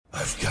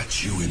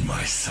put you in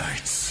my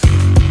sights.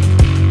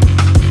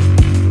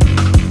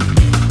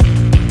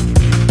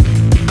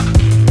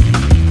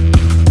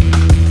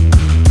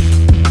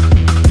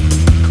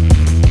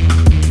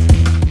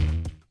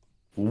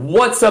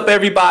 What's up,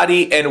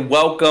 everybody, and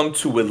welcome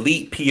to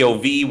Elite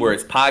POV, where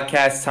it's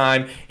podcast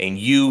time, and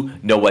you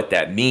know what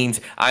that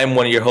means. I am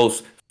one of your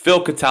hosts,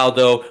 Phil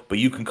Cataldo, but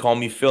you can call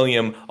me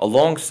Philium,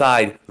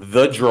 alongside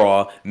The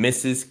Draw,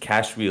 Mrs.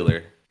 Cash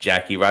Wheeler,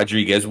 Jackie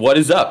Rodriguez. What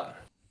is up?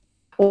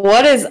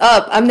 What is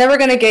up? I'm never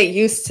going to get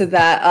used to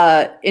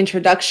that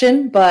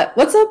introduction, but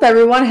what's up,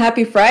 everyone?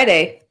 Happy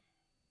Friday.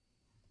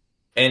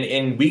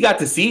 And we got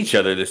to see each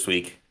other this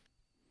week.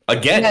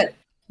 Again.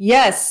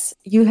 Yes,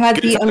 you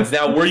had Good times.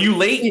 Now, were you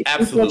late?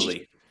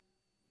 Absolutely.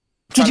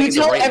 Did you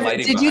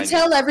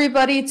tell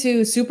everybody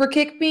to super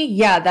kick me?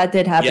 Yeah, that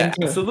did happen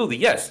too. Absolutely.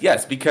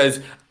 Yes, because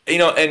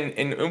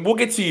and we'll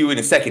get to you in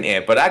a second,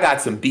 Ant, but I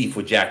got some beef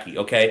with Jackie,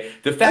 okay?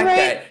 The fact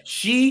that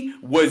she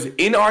was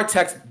in our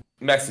text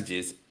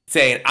messages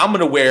saying, I'm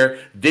going to wear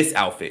this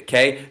outfit,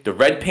 okay? The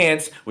red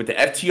pants with the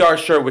FTR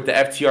shirt with the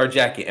FTR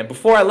jacket. And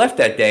before I left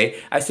that day,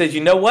 I said,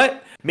 you know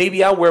what?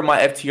 Maybe I'll wear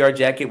my FTR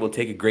jacket. We'll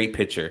take a great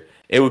picture.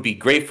 It would be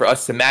great for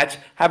us to match,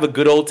 have a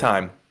good old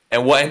time.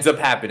 And what ends up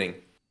happening?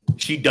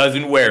 She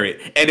doesn't wear it.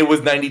 And it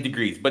was 90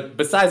 degrees. But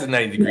besides the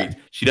 90 degrees,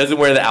 she doesn't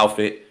wear the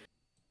outfit.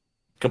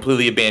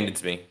 Completely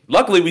abandons me.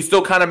 Luckily, we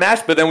still kind of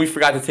matched, but then we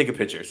forgot to take a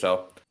picture.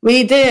 So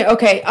we did.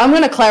 Okay, I'm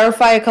going to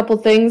clarify a couple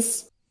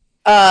things.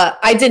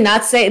 I did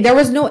not say there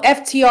was no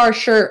FTR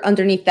shirt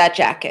underneath that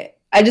jacket.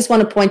 I just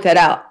want to point that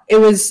out. It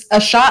was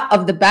a shot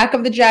of the back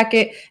of the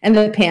jacket and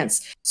the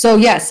pants. So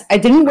yes, I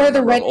didn't wear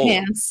the red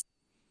pants,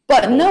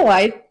 but no,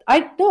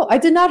 I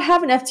did not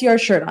have an FTR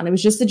shirt on. It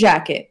was just a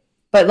jacket.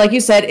 But like you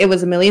said, it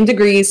was 1,000,000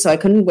 degrees, so I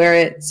couldn't wear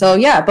it. So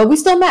yeah, but we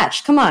still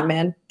matched. Come on,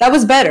 man. That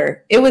was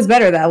better. It was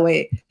better that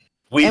way.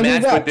 We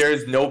matched, but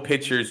there's no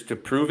pictures to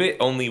prove it.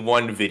 Only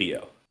one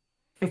video.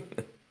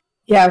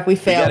 Yeah, we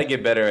failed. We got to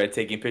get better at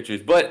taking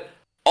pictures. But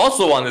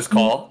also on this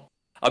call,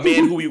 a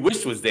man who we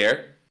wished was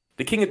there,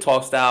 the King of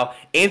Talk Style,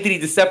 Anthony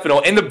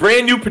DiStefano, and the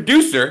brand new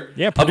producer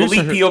of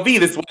Elite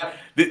POV.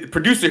 The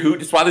producer who.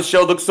 That's why the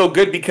show looks so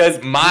good,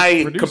 because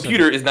my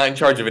computer is not in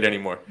charge of it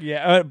anymore.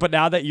 Yeah, but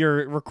now that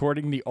you're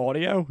recording the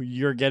audio,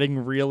 you're getting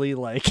really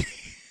like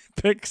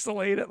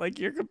pixelated, like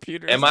your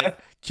computer. Am I?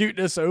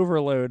 Cuteness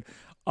overload.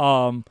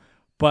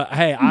 But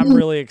hey, I'm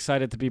really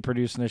excited to be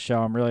producing this show.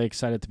 I'm really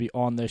excited to be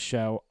on this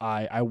show.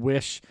 I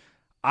wish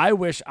I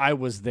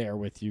was there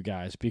with you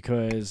guys,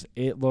 because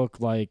it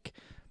looked like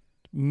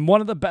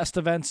one of the best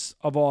events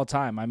of all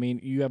time. I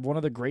mean, you have one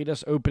of the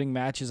greatest opening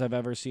matches I've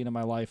ever seen in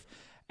my life,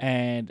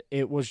 and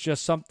it was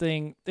just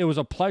something. It was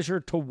a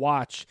pleasure to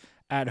watch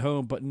at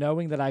home, but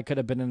knowing that I could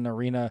have been in an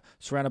arena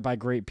surrounded by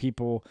great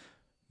people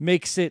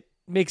makes it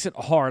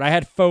hard. I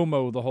had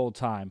FOMO the whole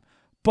time,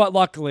 but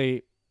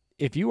luckily,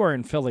 if you are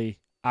in Philly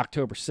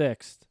October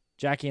 6th,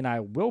 Jackie and I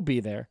will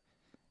be there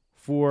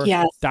for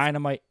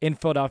Dynamite in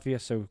Philadelphia.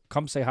 So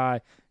come say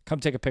hi, come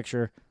take a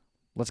picture,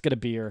 let's get a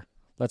beer,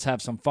 let's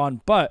have some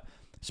fun. But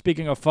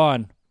speaking of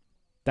fun,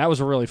 that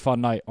was a really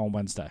fun night on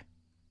Wednesday.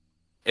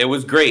 It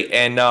was great.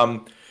 And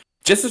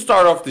just to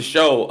start off the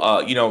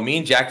show, me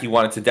and Jackie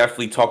wanted to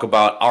definitely talk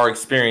about our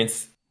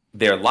experience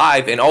there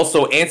live, and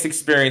also Ant's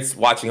experience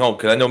watching home,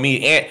 because I know me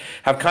and Ant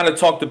have kind of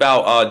talked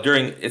about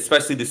during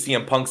especially the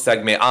CM Punk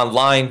segment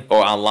online.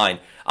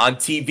 On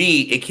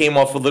TV, it came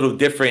off a little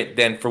different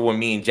than for when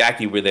me and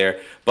Jackie were there.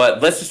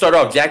 But let's just start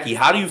off. Jackie,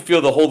 how do you feel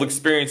the whole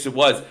experience it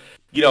was?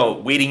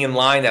 Waiting in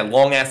line, that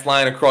long-ass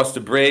line across the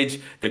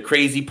bridge, the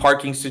crazy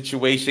parking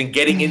situation,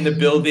 getting in the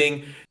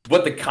building,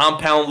 what the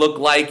compound looked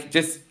like,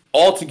 just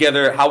all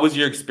together, how was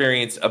your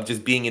experience of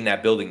just being in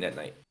that building that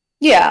night?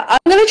 Yeah, I'm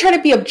going to try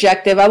to be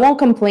objective. I won't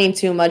complain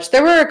too much.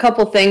 There were a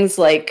couple things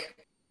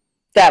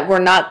that were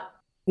not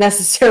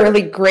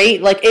necessarily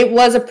great. Like, it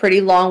was a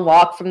pretty long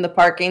walk from the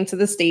parking to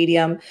the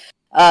stadium,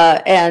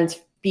 and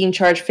being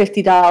charged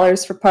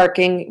 $50 for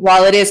parking,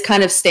 while it is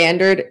kind of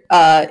standard,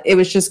 it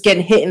was just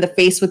getting hit in the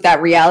face with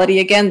that reality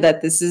again,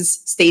 that this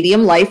is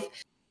stadium life.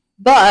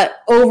 But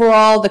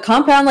overall, the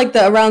compound,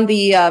 around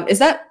the is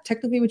that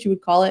technically what you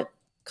would call it,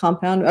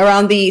 compound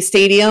around the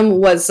stadium,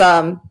 was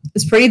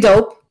pretty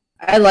dope.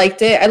 I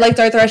liked it. I liked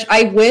Arthur Ashe.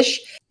 I wish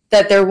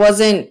that there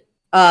wasn't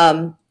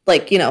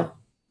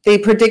they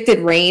predicted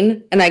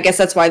rain, and I guess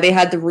that's why they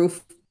had the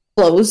roof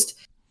closed.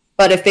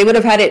 But if they would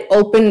have had it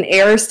open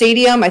air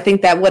stadium, I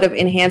think that would have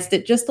enhanced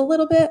it just a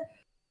little bit.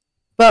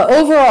 But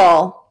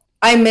overall,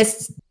 I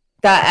missed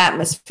that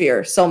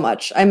atmosphere so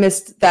much. I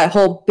missed that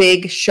whole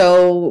big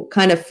show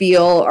kind of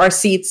feel. Our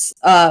seats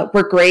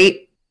were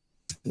great.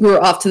 We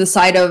were off to the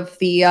side of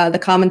the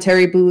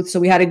commentary booth, so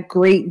we had a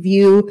great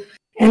view,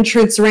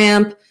 entrance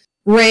ramp,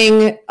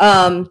 ring,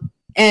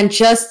 and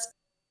just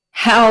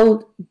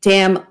how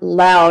damn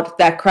loud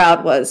that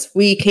crowd was.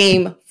 We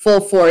came full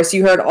force.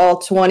 You heard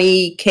all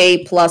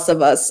 20K plus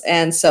of us.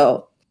 And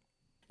so,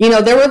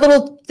 there were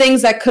little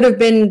things that could have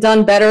been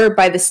done better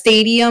by the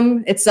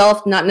stadium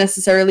itself, not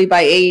necessarily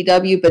by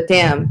AEW, but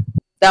damn,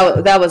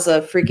 that was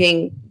a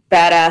freaking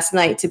badass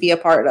night to be a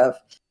part of.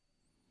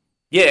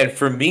 Yeah, and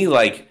for me,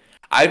 like,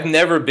 I've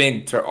never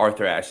been to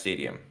Arthur Ashe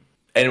Stadium.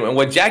 And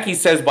what Jackie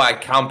says by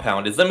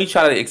compound is, let me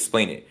try to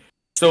explain it.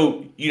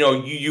 So,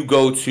 you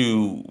go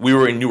to, we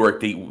were in Newark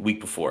the week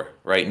before,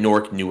 right?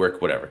 Newark,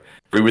 whatever.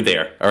 We were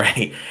there, all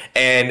right?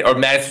 Or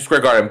Madison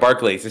Square Garden,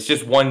 Barclays. It's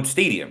just one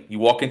stadium. You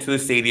walk into the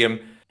stadium,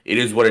 it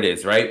is what it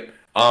is, right?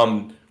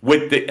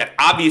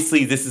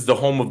 Obviously, this is the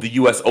home of the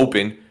U.S.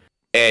 Open,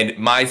 and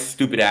my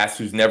stupid ass,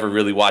 who's never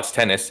really watched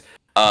tennis,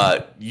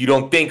 you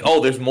don't think,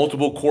 oh, there's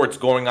multiple courts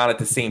going on at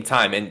the same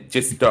time. And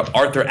just the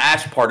Arthur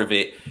Ashe part of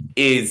it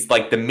is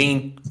like the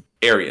main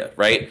area,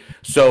 right?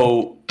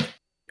 So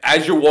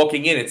as you're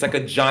walking in, it's like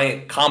a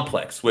giant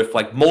complex with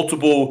like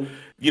multiple,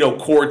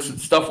 courts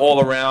and stuff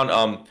all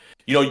around.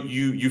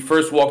 You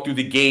first walk through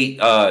the gate.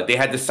 They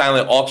had the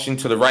silent auction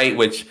to the right,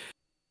 which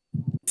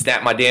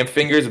snapped my damn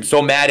fingers. I'm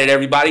so mad at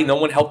everybody. No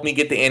one helped me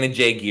get the Anna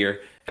Jay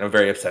gear. And I'm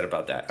very upset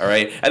about that. All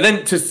right. And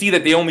then to see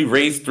that they only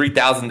raised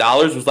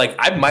 $3,000 was like,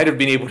 I might have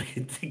been able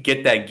to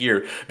get that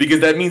gear, because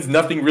that means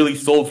nothing really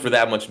sold for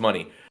that much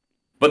money.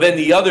 But then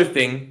the other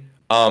thing,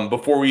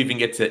 before we even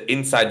get to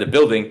inside the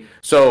building,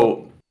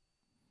 so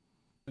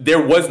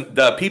there wasn't,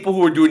 the people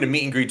who were doing the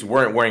meet and greets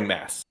weren't wearing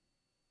masks,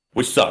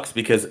 which sucks,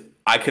 because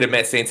I could have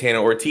met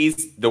Santana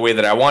Ortiz the way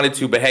that I wanted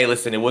to. But hey,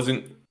 listen, it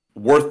wasn't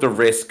worth the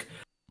risk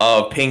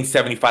of paying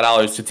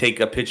 $75 to take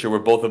a picture where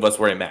both of us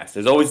wearing masks.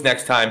 There's always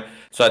next time,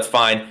 so that's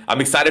fine.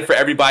 I'm excited for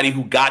everybody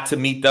who got to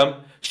meet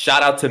them.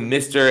 Shout out to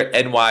Mr.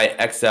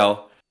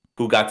 NYXL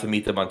who got to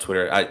meet them on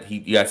Twitter. He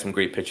got some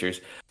great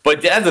pictures.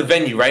 But as a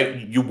venue, right,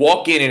 you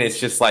walk in and it's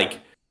just like,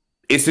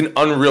 it's an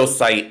unreal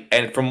sight.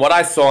 And from what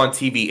I saw on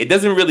TV, it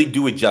doesn't really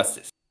do it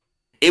justice.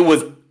 It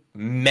was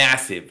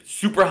massive,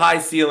 super high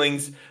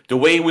ceilings. The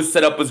way it was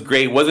set up was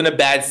great. Wasn't a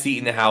bad seat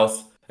in the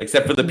house.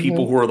 Except for the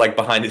people who are like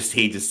behind the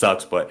stage, it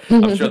sucks. But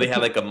I'm sure they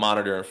had like a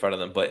monitor in front of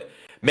them. But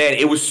man,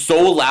 it was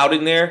so loud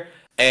in there.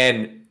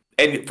 And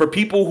for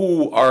people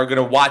who are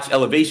gonna watch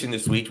Elevation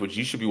this week, which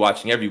you should be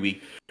watching every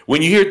week,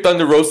 when you hear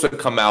Thunder Rosa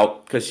come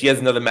out, because she has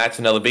another match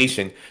in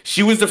Elevation,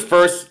 she was the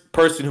first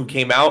person who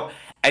came out,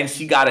 and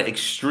she got an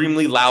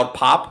extremely loud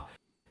pop.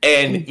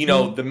 And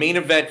the main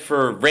event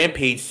for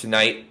Rampage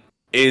tonight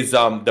is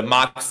the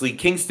Moxley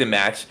Kingston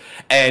match,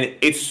 and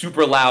it's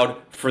super loud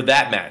for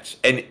that match.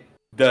 And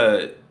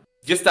the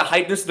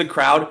hypeness of the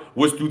crowd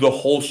was through the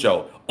whole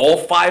show, all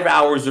 5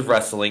 hours of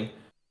wrestling,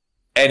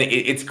 and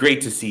it's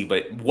great to see.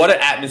 But what an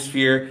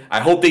atmosphere! I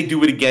hope they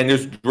do it again.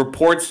 There's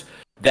reports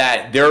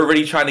that they're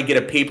already trying to get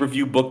a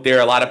pay-per-view booked there.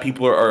 A lot of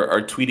people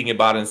are tweeting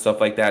about it and stuff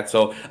like that.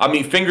 So I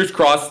mean, fingers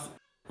crossed,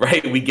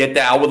 right? We get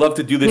that. I would love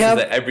to do this as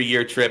an every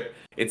year trip.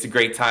 It's a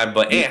great time.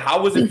 But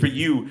how was it for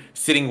you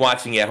sitting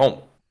watching at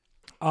home?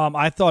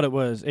 I thought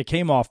it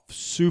came off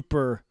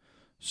super,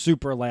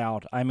 super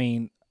loud. I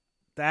mean,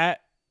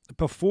 that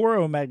before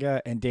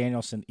Omega and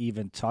Danielson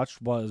even touched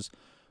was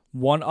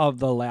one of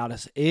the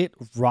loudest. It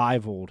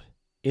rivaled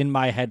in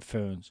my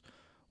headphones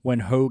when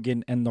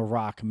Hogan and The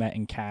Rock met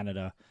in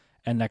Canada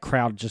and the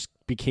crowd just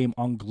became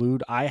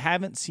unglued. I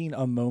haven't seen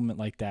a moment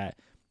like that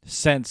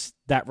since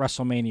that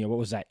WrestleMania. What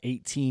was that,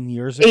 18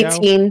 years ago?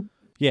 18.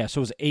 Yeah, so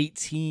it was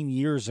 18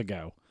 years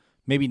ago.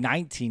 Maybe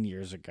 19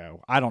 years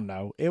ago. I don't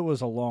know. It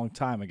was a long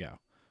time ago.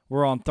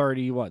 We're on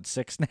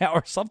 6 now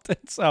or something.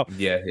 So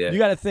yeah. You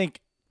got to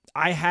think,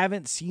 I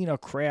haven't seen a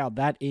crowd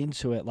that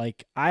into it.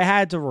 Like, I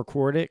had to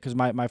record it because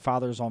my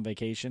father's on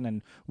vacation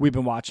and we've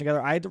been watching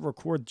together. I had to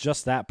record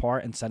just that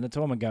part and send it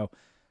to him and go,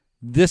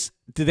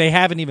 they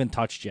haven't even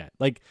touched yet.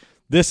 Like,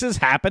 this is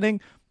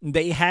happening.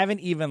 They haven't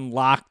even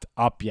locked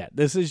up yet.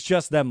 This is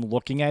just them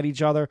looking at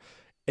each other.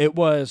 It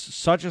was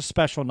such a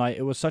special night.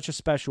 It was such a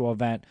special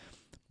event.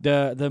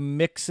 The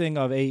mixing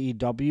of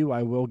AEW,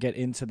 I will get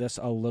into this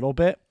a little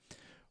bit,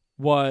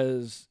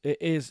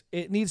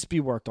 it needs to be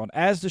worked on.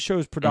 As the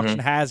show's production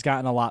has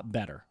gotten a lot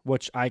better,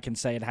 which I can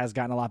say it has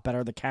gotten a lot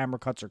better. The camera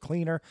cuts are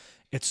cleaner.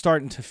 It's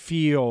starting to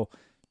feel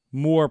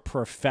more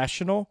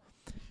professional.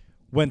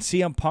 When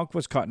CM Punk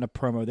was cutting a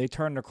promo, they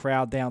turned the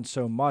crowd down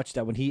so much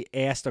that when he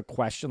asked a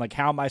question, like,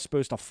 how am I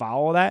supposed to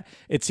follow that?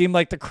 It seemed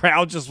like the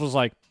crowd just was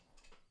like,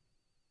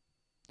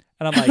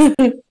 and I'm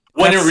like,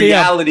 when in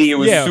reality, it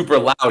was super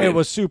loud. It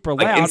was super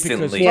loud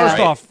because first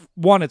off,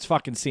 one, it's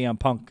fucking CM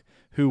Punk,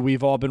 who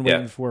we've all been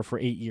waiting for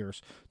 8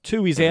 years.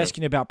 Two, he's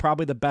asking about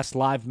probably the best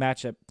live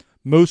match that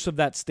most of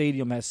that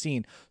stadium has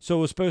seen. So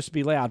it was supposed to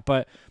be loud,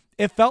 but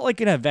it felt like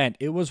an event.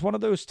 It was one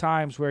of those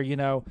times where,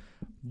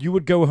 you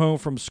would go home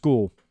from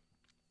school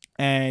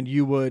and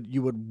you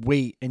would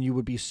wait and you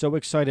would be so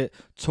excited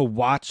to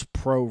watch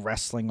pro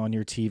wrestling on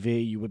your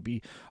TV. You would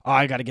be,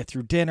 I got to get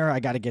through dinner.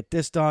 I got to get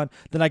this done.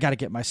 Then I got to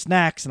get my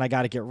snacks and I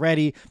got to get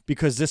ready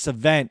because this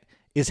event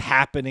is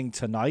happening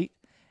tonight.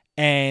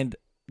 And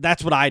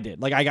that's what I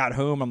did. Like, I got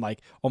home. I'm like,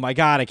 oh my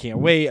God, I can't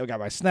wait. I got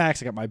my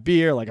snacks. I got my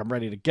beer. Like, I'm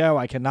ready to go.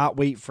 I cannot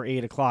wait for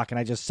 8 o'clock. And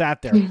I just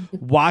sat there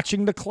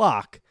watching the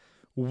clock,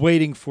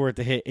 waiting for it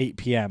to hit 8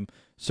 p.m.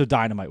 so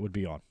Dynamite would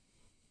be on.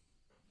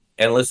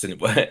 And listen,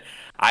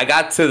 I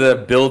got to the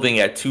building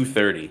at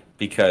 2:30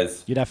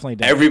 because you definitely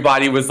did.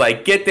 Everybody was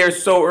like, get there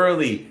so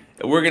early.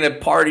 we're gonna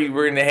party,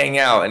 we're gonna hang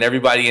out, and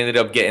everybody ended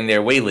up getting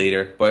there way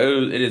later. But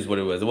it is what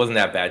it was. It wasn't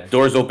that bad.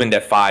 Doors opened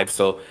at 5,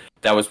 so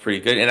that was pretty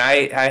good. And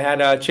I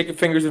had chicken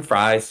fingers and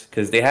fries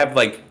because they have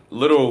like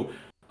little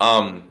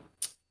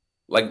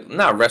like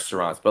not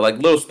restaurants, but like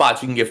little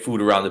spots you can get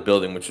food around the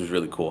building, which was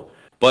really cool.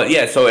 But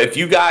yeah, so if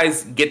you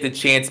guys get the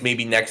chance,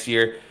 maybe next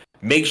year,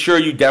 make sure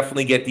you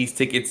definitely get these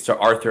tickets to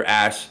Arthur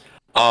Ashe.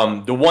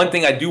 The one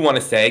thing I do want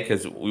to say,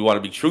 because we want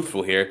to be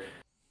truthful here,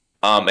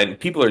 and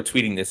people are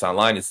tweeting this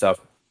online and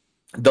stuff,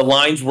 the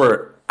lines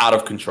were out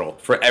of control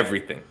for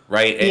everything,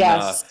 right? And,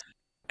 Yes.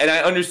 And I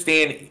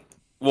understand,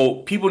 well,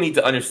 people need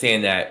to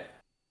understand that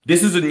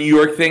this is a New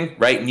York thing,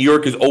 right? New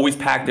York is always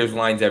packed. There's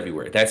lines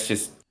everywhere. That's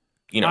just,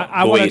 I the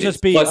want way to it just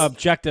is. be Plus,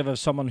 objective of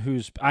someone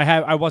who's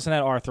I wasn't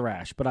at Arthur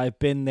Ashe, but I've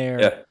been there.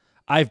 Yeah.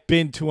 I've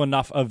been to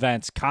enough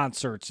events,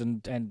 concerts,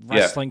 and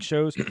wrestling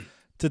shows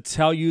to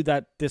tell you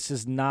that this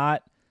is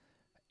not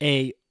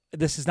an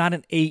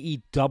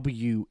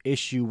AEW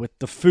issue with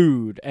the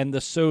food and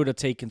the soda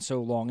taking so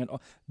long, and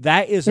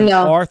that is an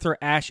Arthur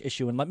Ashe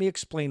issue. And let me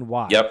explain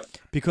why. Yep.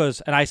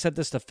 Because, and I said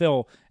this to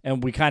Phil,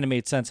 and we kind of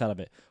made sense out of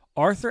it.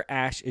 Arthur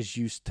Ashe is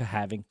used to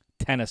having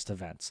tennis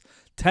events.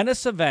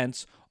 Tennis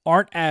events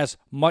aren't as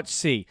much.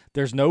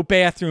 There's no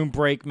bathroom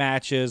break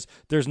matches.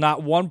 There's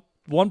not one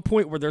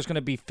point where there's going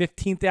to be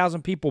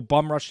 15,000 people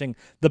bum rushing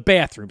the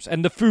bathrooms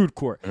and the food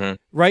court,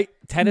 right?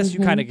 Tennis,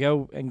 you kind of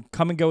go and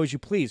come and go as you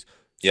please.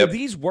 So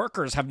these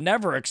workers have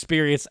never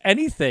experienced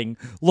anything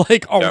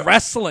like a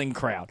wrestling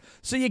crowd.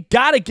 So you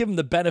got to give them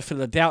the benefit of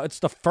the doubt. It's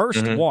the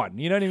first one.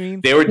 You know what I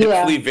mean? They were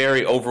definitely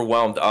very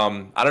overwhelmed.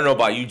 I don't know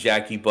about you,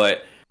 Jackie,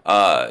 but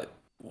I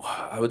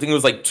think it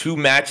was like 2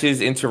 matches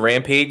into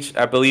Rampage,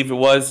 I believe it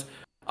was.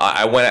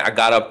 I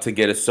got up to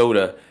get a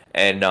soda,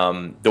 and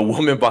the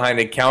woman behind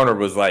the counter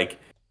was like,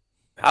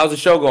 "How's the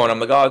show going?" I'm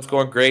like, "Oh, it's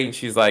going great." And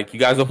she's like, "You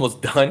guys almost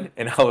done?"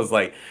 And I was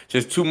like,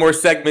 "Just 2 more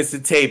segments to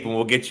tape, and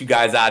we'll get you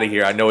guys out of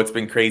here. I know it's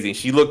been crazy."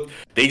 And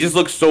they just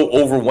looked so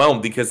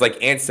overwhelmed because,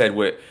 like Ant said,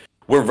 we're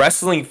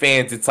wrestling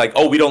fans. It's like,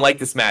 oh, we don't like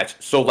this match,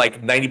 so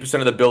like 90%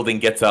 of the building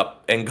gets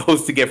up and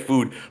goes to get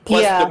food.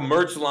 Plus the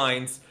merch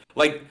lines,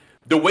 like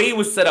the way it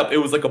was set up, it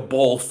was like a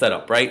bowl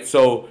setup, right?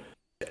 So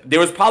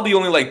there was probably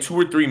only like 2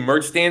 or 3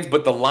 merch stands,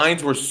 but the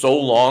lines were so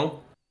long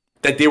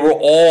that they were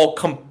all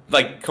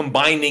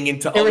combining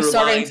into other lines. They were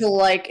starting to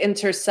like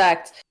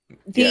intersect.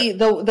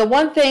 The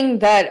one thing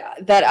that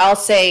I'll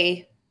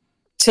say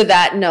to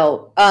that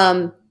note,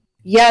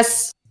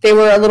 yes, they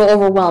were a little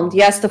overwhelmed.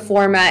 Yes, the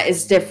format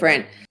is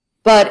different.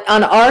 But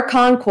on our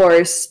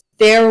concourse,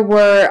 there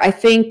were, I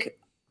think,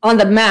 on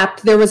the map,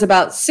 there was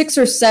about 6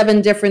 or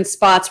 7 different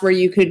spots where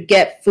you could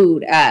get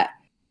food at.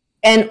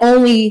 And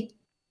only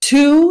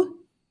 2,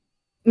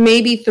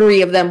 maybe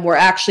 3 of them were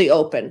actually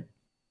open.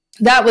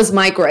 That was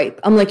my gripe.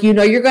 I'm like, you're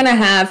going to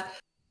have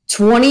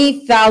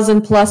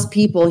 20,000 plus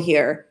people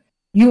here.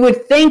 You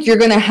would think you're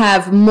going to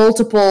have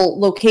multiple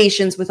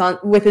locations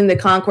within the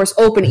concourse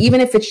open, even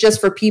if it's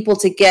just for people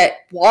to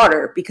get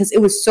water because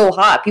it was so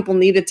hot. People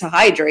needed to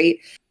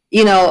hydrate,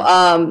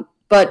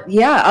 But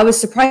yeah, I was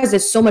surprised that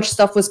so much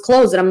stuff was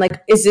closed. And I'm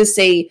like, is this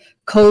a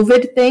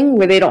COVID thing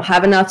where they don't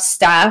have enough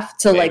staff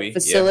to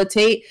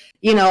facilitate,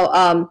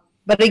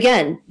 But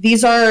again,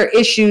 these are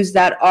issues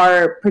that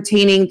are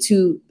pertaining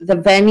to the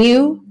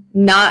venue,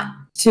 not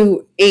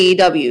to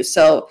AEW.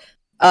 So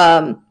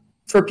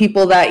for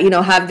people that,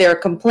 have their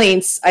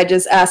complaints, I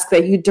just ask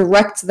that you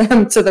direct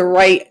them to the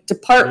right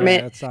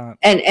department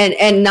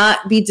and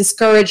not be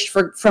discouraged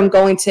from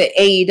going to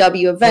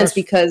AEW events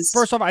because...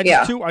 First off, I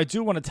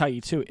do want to tell you,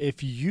 too,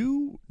 if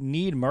you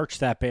need merch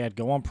that bad,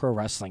 go on Pro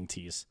Wrestling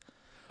Tees.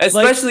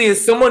 Especially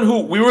as someone who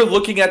we were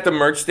looking at the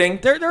merch thing.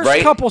 There's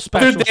a couple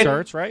special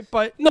shirts, right?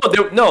 But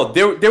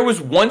there was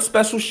one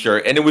special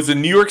shirt, and it was a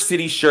New York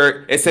City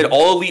shirt. It said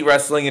All Elite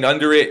Wrestling, and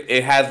under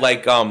it had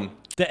like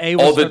the A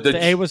was the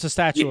A was the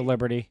Statue of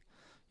Liberty.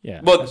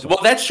 Yeah. Well,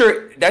 that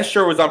shirt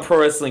was on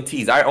Pro Wrestling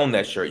Tees. I own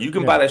that shirt. You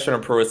can buy that shirt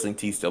on Pro Wrestling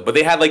Tees still. But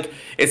they had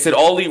it said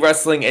All Elite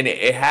Wrestling, and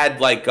it had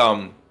like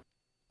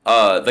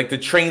the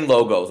train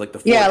logos, like the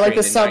like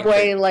the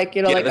subway,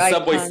 the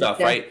subway icon, stuff,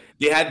 right?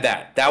 They had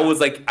that. That was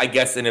I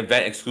guess an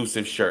event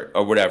exclusive shirt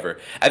or whatever.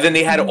 And then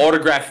they had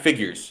autographed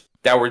figures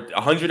that were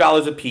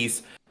 $100 a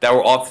piece that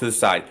were off to the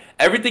side.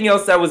 Everything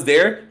else that was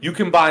there, you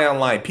can buy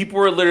online. People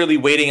were literally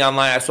waiting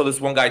online. I saw this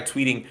one guy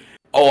tweeting,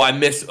 "Oh, I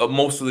missed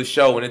most of the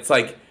show," and it's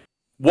like,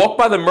 walk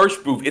by the merch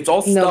booth. It's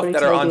all stuff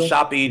that are on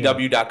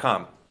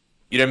shopaew.com.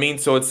 You know what I mean?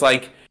 So it's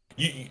like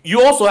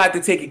you also have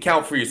to take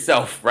account for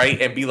yourself,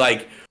 right? And be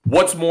like,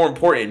 what's more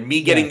important,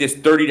 me getting this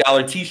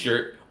 $30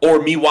 t-shirt or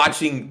me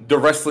watching the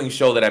wrestling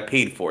show that I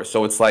paid for?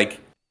 So it's like...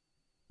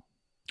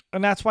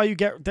 And that's why you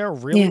get there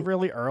really,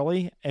 really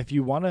early. If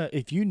you want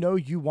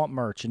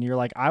merch and you're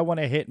like, I want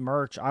to hit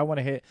merch. I want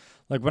to hit...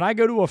 Like when I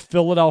go to a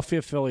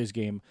Philadelphia Phillies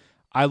game,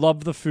 I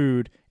love the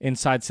food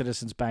inside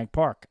Citizens Bank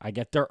Park. I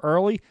get there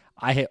early.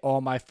 I hit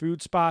all my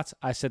food spots.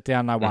 I sit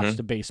down and I watch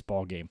the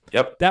baseball game.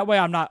 Yep. That way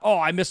I'm not,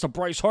 I missed a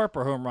Bryce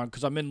Harper home run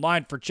because I'm in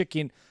line for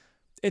chicken.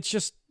 It's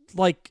just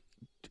like...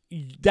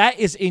 that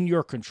is in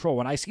your control.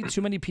 And I see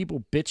too many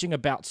people bitching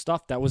about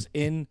stuff that was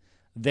in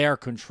their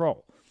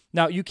control.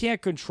 Now, you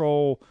can't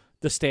control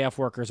the staff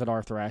workers at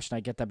Arthur Ashe, and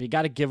I get that, but you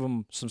got to give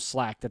them some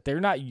slack that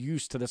they're not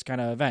used to this kind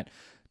of event.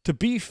 To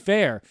be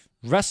fair,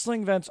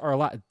 wrestling events are a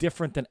lot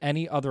different than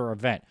any other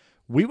event.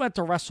 We went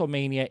to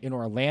WrestleMania in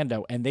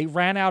Orlando, and they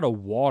ran out of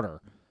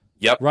water.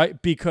 Yep.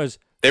 Right? Because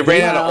they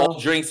ran out of all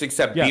drinks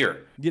except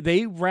beer.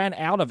 They ran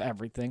out of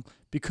everything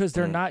because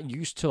they're not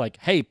used to, like,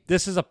 hey,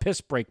 this is a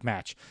piss break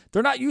match.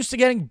 They're not used to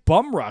getting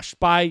bum rushed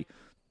by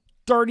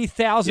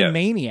 30,000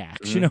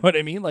 maniacs. You know what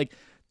I mean? Like,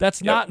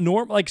 that's not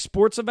normal. Like,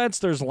 sports events,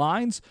 there's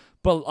lines,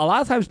 but a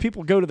lot of times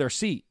people go to their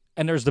seat,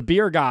 and there's the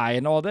beer guy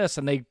and all this,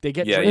 and they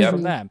get drinks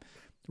from them.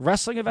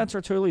 Wrestling events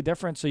are totally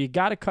different, so you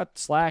got to cut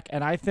slack,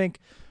 and I think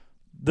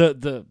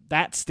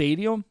that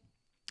stadium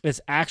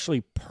is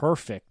actually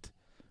perfect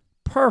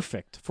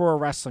for a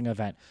wrestling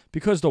event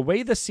because the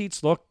way the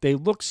seats look, they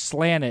look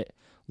slanted.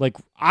 Like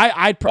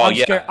I'm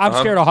scared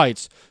of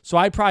heights, so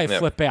I'd probably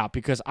flip out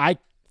because I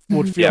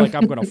would feel like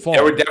I'm gonna fall.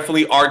 They were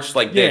definitely arched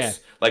like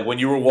this. Like when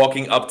you were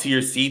walking up to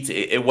your seats,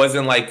 it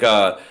wasn't like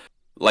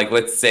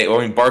let's say, I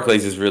mean,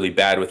 Barclays is really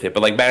bad with it,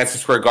 but like Madison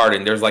Square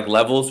Garden, there's like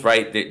levels,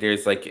 right?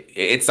 There's like,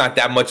 it's not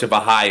that much of a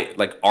high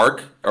like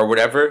arc or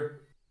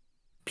whatever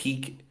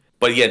peak,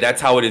 but yeah,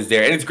 that's how it is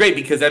there, and it's great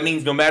because that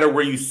means no matter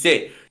where you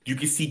sit, you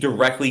can see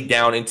directly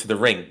down into the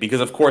ring because,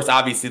 of course,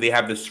 obviously they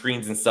have the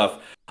screens and stuff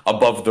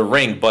above the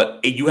ring,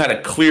 but you had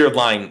a clear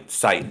line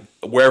sight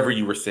wherever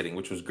you were sitting,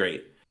 which was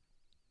great.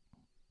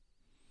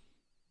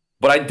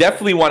 But I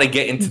definitely want to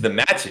get into the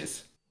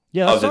matches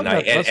of the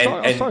night.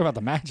 Let's talk about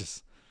the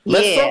matches.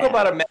 Let's talk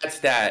about a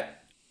match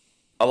that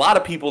a lot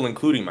of people,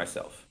 including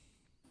myself,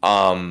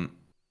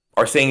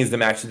 are saying is the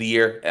match of the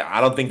year.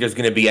 I don't think there's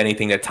going to be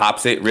anything that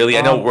tops it, really.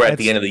 I know we're at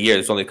the end of the year.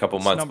 It's only a couple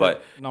months,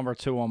 but number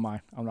 2 on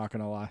mine. I'm not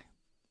going to lie.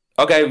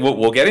 Okay,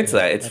 we'll get into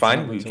that. It's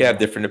fine. We can have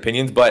different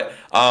opinions. But,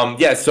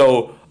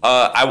 so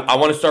I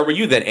want to start with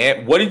you then,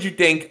 Ant. What did you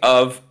think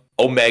of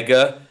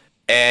Omega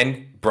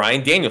and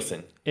Bryan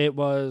Danielson? It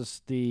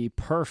was the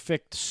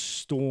perfect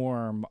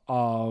storm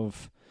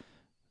of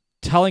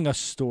telling a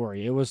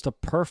story. It was the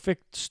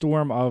perfect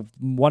storm of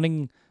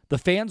the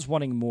fans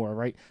wanting more,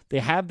 right? They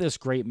have this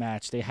great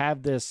match. They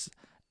have this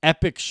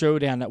epic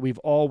showdown that we've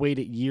all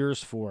waited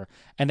years for.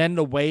 And then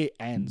the way it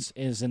ends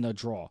is in a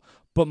draw.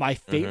 But my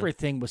favorite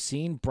thing was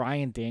seeing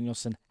Bryan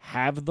Danielson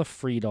have the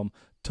freedom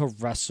to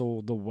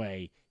wrestle the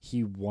way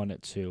he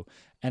wanted to.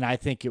 And I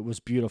think it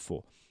was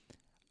beautiful.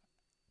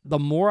 The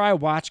more I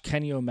watch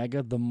Kenny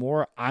Omega, the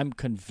more I'm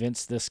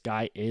convinced this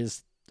guy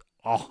is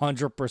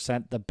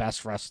 100% the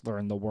best wrestler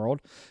in the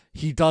world.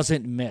 He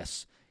doesn't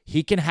miss.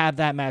 He can have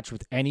that match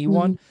with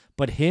anyone,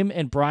 but him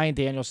and Bryan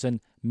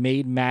Danielson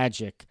made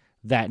magic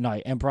that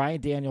night. And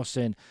Bryan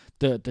Danielson,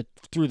 the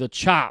through the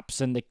chops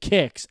and the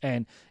kicks,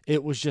 and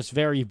it was just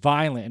very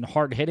violent and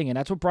hard-hitting. And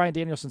that's what Bryan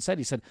Danielson said.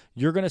 He said,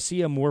 you're going to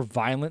see a more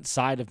violent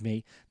side of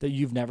me that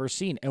you've never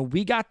seen. And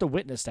we got to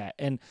witness that.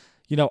 And,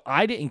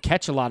 I didn't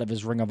catch a lot of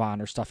his Ring of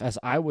Honor stuff as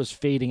I was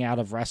fading out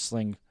of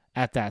wrestling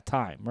at that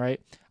time, right?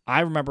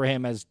 I remember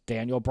him as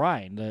Daniel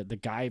Bryan, the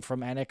guy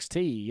from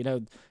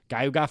NXT,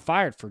 guy who got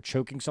fired for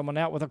choking someone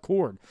out with a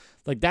cord.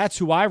 Like, that's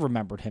who I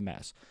remembered him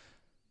as.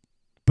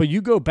 But you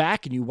go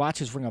back and you watch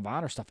his Ring of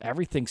Honor stuff,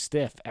 everything's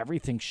stiff,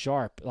 everything's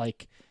sharp.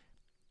 Like,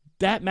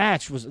 that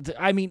match was,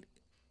 I mean,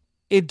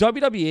 in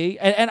WWE,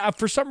 and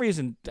for some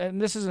reason,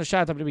 and this isn't a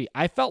shot at WWE,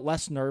 I felt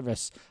less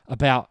nervous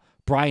about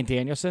Bryan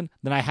Danielson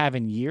than I have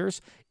in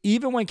years.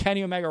 Even when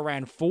Kenny Omega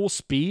ran full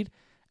speed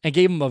and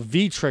gave him a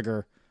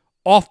V-trigger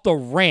off the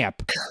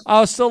ramp,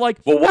 I was still like,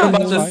 well, what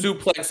about the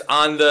suplex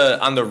on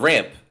the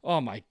ramp?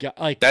 Oh my god!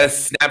 Like that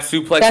snap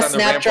suplex that on the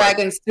ramp. That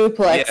Snapdragon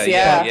suplex.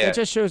 Yeah.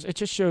 It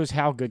just shows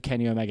how good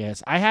Kenny Omega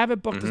is. I have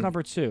it booked as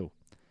number 2.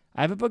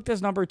 I have it booked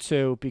as number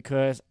 2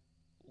 because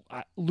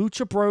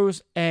Lucha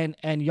Bros and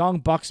Young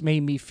Bucks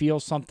made me feel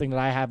something that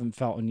I haven't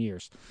felt in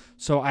years.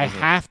 So I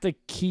have to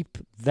keep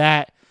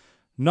that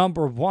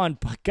number 1.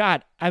 But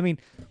God, I mean,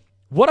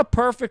 what a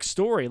perfect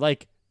story!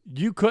 Like,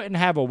 you couldn't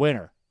have a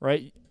winner,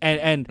 right?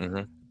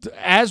 And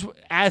as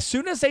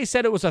soon as they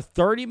said it was a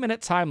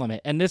 30-minute time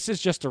limit, and this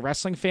is just a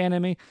wrestling fan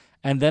in me,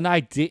 and then I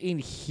didn't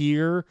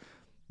hear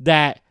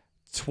that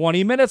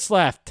 20 minutes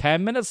left,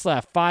 10 minutes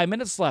left, 5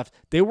 minutes left.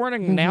 They weren't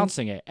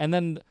announcing it, and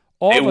then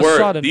all of a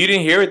sudden, you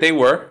didn't hear it. They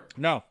were.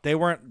 No, they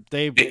weren't.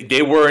 They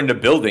were in the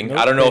building. Nope,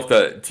 I don't know if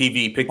the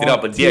TV picked it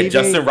up, but TV,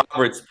 Justin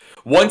Roberts.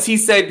 Once he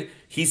said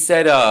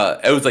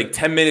it was like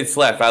 10 minutes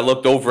left. I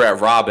looked over at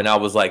Rob and I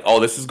was like, oh,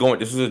 this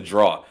is a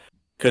draw.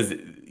 Because,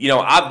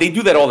 they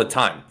do that all the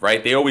time,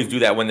 right? They always do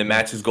that when the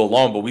matches go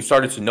long. But we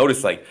started to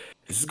notice, like,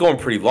 this is going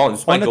pretty long.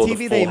 This might go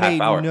the full half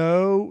hour.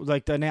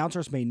 The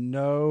announcers made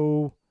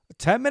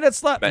 10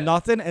 minutes left,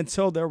 nothing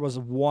until there was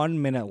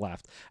 1 minute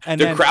left. And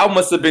the crowd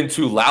must have been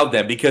too loud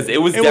then because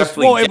it was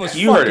definitely... it was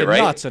you heard it,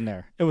 right? Nuts in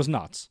there. It was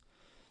nuts.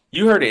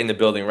 You heard it in the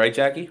building, right,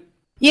 Jackie?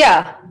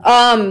 Yeah.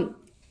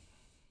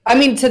 I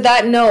mean, to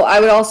that note, I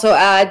would also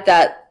add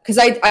that because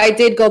I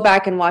did go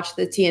back and watch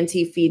the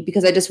TNT feed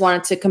because I just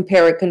wanted to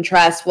compare and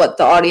contrast what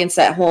the audience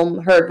at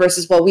home heard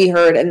versus what we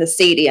heard in the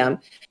stadium.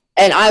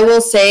 And I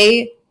will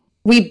say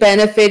we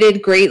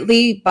benefited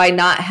greatly by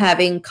not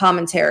having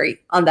commentary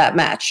on that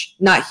match,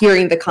 not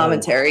hearing the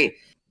commentary.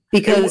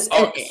 Because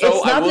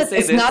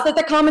it's not that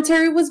the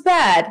commentary was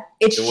bad.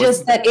 It's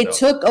just that it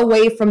took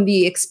away from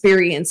the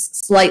experience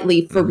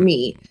slightly for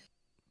me.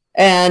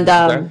 And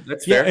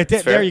that's fair.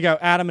 There you go.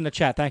 Adam in the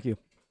chat. Thank you.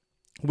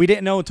 We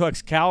didn't know until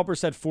Excalibur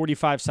said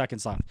 45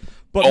 seconds left.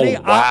 But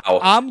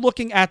I'm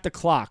looking at the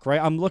clock,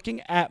 right? I'm looking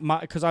at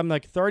because I'm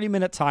like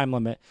 30-minute time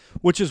limit,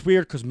 which is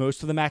weird because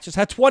most of the matches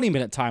had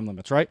 20-minute time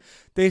limits, right?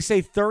 They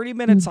say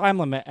 30-minute time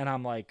limit, and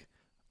I'm like,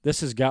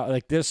 this is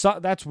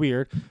that's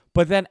weird.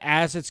 But then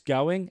as it's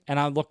going, and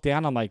I look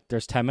down, I'm like,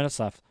 there's 10 minutes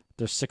left.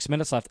 There's 6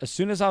 minutes left. As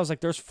soon as I was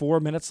like, there's 4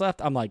 minutes left,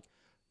 I'm like,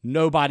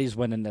 nobody's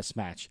winning this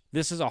match.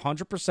 This is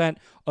 100%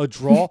 a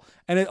draw,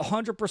 and it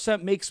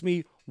 100% makes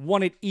me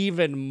want it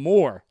even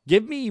more.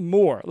 Give me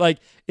more. Like,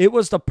 it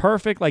was the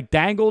perfect, like,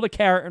 dangle the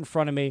carrot in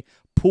front of me,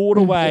 pull it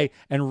away,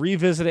 and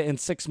revisit it in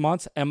 6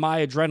 months, and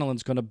my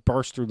adrenaline's going to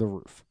burst through the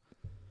roof.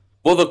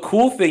 Well, the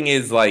cool thing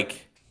is,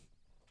 like,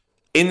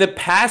 in the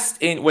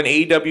past, when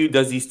AEW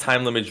does these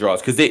time limit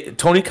draws, because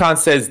Tony Khan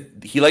says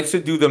he likes to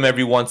do them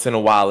every once in a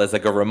while as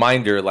like a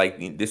reminder,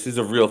 like this is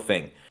a real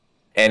thing,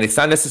 and it's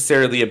not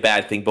necessarily a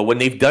bad thing. But when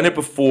they've done it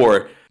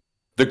before,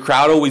 the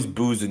crowd always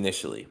boos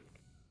initially.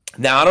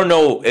 Now I don't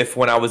know if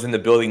when I was in the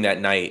building that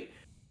night,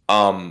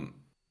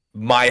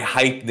 my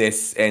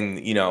hypeness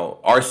and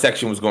our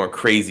section was going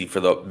crazy for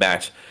the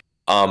match.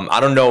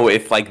 I don't know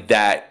if like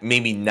that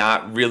made me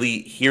not really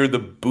hear the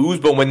boos,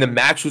 but when the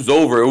match was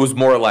over, it was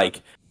more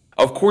like,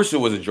 of course it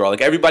was a draw.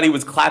 Like everybody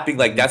was clapping,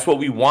 like that's what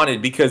we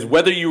wanted, because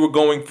whether you were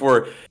going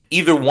for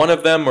either one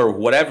of them or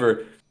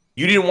whatever,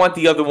 you didn't want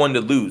the other one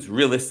to lose,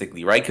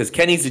 realistically, right? Because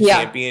Kenny's the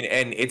champion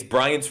and it's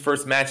Brian's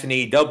first match in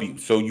AEW,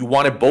 so you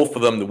wanted both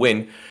of them to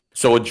win.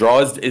 So a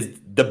draw is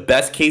the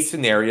best case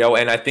scenario,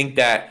 and I think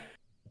that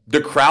the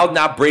crowd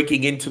not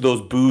breaking into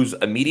those boos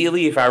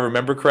immediately, if I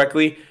remember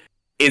correctly,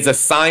 is a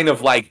sign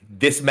of like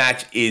this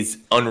match is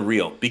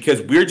unreal,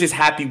 because we're just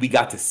happy we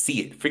got to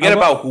see it. Forget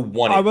about who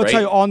won it. I will right?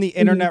 tell you, on the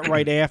internet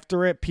right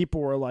after it,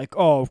 people were like,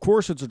 "Oh, of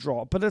course it's a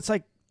draw," but it's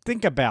like,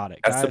 think about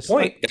it, guys. That's the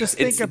point. Like, just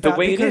think about the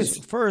way because it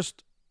is.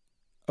 First,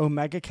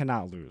 Omega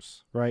cannot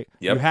lose, right?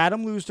 Yep. You had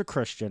him lose to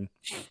Christian.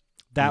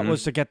 That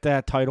was to get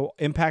that title,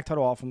 Impact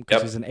title off him,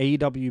 because he's an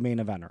AEW main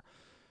eventer.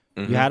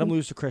 You had him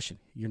lose to Christian.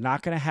 You're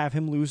not going to have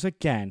him lose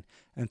again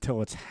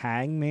until it's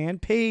Hangman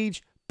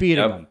Page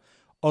beating him.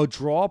 A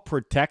draw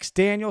protects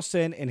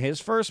Danielson in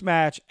his first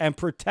match and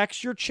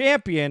protects your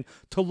champion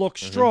to look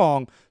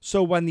strong.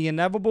 So when the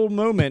inevitable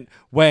moment,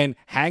 when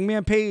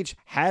Hangman Page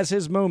has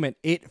his moment,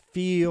 it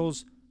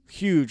feels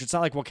huge. It's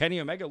not like, well, Kenny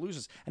Omega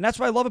loses. And that's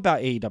what I love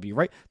about AEW,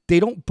 right? They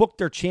don't book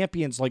their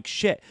champions like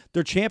shit.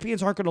 Their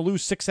champions aren't going to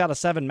lose 6 out of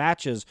 7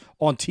 matches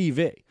on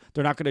TV.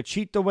 They're not going to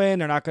cheat to win.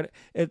 They're not going to...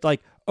 It's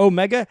like,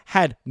 Omega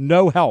had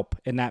no help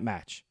in that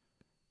match.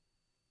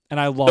 And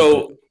I love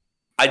it.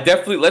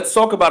 Let's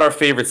talk about our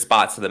favorite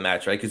spots of the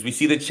match, right? Because we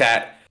see the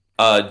chat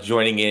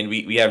joining in.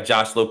 We have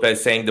Josh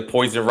Lopez saying the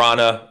Poison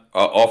Rana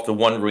off the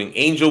One Ring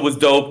Angel was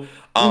dope.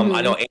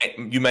 I know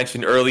you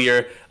mentioned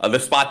earlier the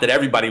spot that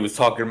everybody was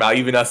talking about,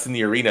 even us in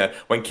the arena,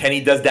 when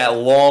Kenny does that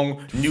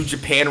long New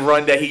Japan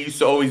run that he used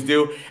to always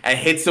do and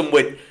hits him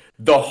with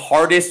the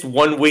hardest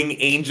One Wing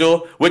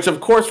Angel, which of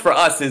course for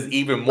us is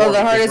even more. Well,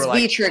 the hardest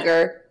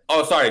V-trigger.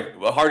 Oh, sorry,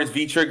 the hardest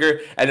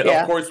V-trigger. And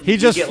of course, he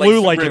just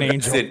flew like an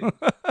angel.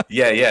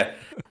 Yeah.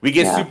 We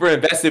get super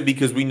invested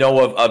because we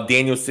know of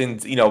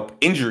Danielson's,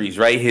 injuries,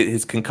 right?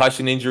 His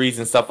concussion injuries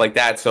and stuff like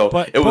that. So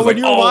it was when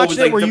you were watching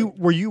it,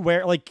 were you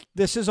like,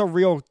 this is a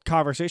real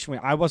conversation?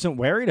 I wasn't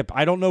worried.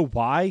 I don't know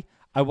why.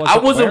 I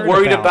wasn't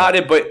worried about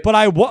it, but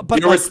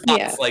there were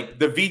spots like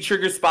the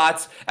V-trigger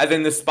spots, and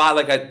then the spot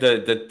like at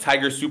the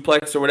Tiger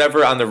suplex or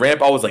whatever on the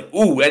ramp. I was like,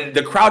 ooh, and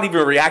the crowd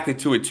even reacted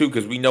to it too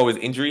because we know his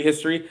injury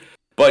history.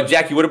 But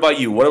Jackie, what about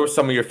you? What were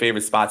some of your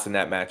favorite spots in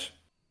that match?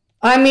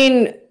 I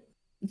mean,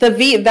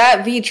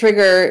 that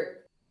V-trigger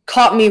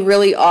caught me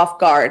really off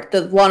guard,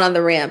 the one on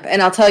the ramp.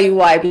 And I'll tell you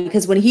why.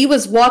 Because when he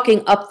was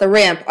walking up the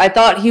ramp, I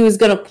thought he was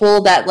going to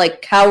pull that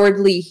like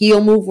cowardly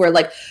heel move where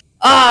like,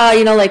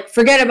 like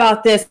forget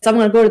about this. I'm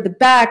going to go to the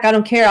back. I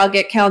don't care. I'll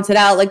get counted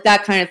out, like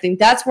that kind of thing.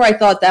 That's where I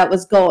thought that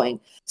was going.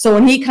 So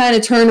when he kind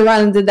of turned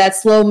around and did that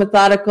slow,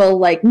 methodical,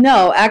 like,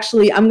 no,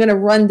 actually, I'm going to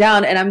run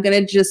down and I'm going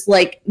to just,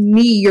 like,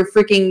 knee your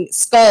freaking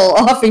skull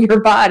off of your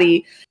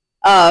body.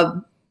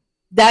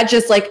 That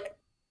just, like,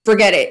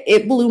 forget it.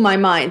 It blew my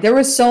mind. There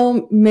were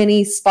so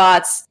many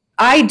spots.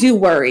 I do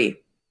worry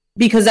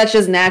because that's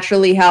just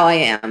naturally how I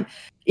am.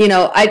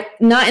 I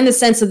not in the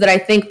sense of that I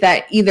think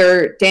that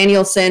either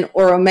Danielson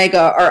or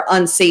Omega are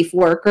unsafe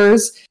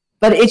workers,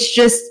 but it's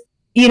just,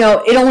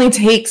 it only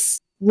takes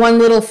one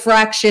little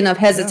fraction of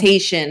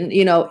hesitation,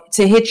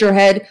 to hit your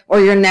head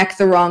or your neck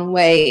the wrong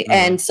way,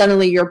 and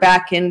suddenly you're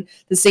back in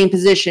the same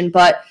position.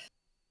 But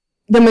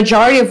the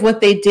majority of what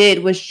they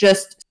did was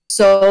just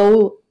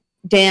so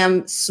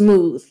damn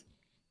smooth.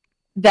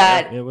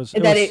 that Yeah,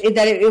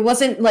 it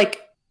wasn't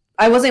like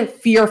I wasn't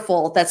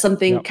fearful that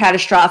something Yep.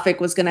 catastrophic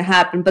was going to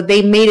happen, but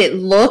they made it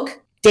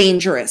look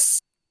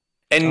dangerous.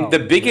 And the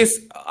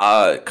biggest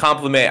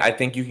compliment I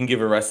think you can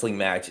give a wrestling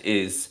match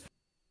is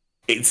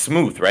it's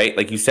smooth, right?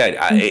 Like you said,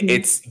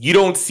 it's you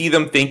don't see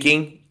them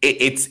thinking.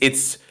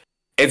 It's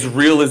as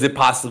real as it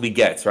possibly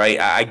gets, right?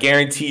 I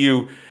guarantee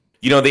you,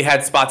 they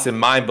had spots in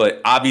mind,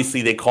 but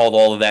obviously they called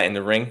all of that in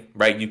the ring,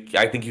 right?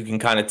 I think you can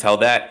kind of tell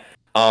that.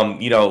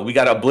 We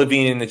got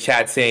Oblivion in the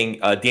chat saying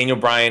Daniel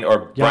Bryan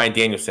or Bryan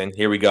Danielson.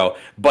 Here we go,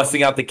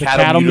 busting out the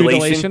cattle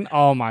mutilation.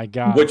 Oh my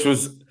god! Which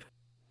was,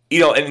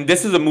 and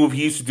this is a move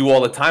he used to do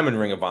all the time in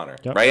Ring of Honor,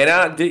 right?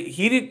 And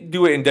he didn't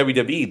do it in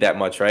WWE that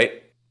much,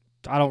 right?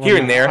 I don't here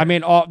and there. I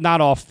mean,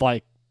 not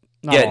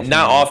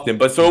often,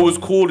 but so it was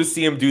cool to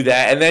see him do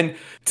that, and then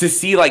to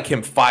see like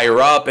him fire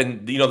up,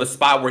 and the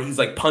spot where he's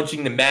like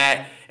punching the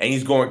mat and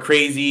he's going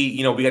crazy.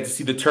 We got to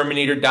see the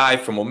Terminator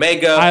dive from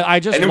Omega.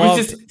 It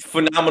was just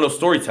phenomenal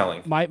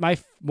storytelling.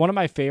 One of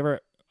my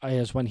favorite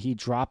is when he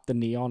dropped the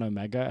knee on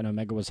Omega and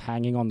Omega was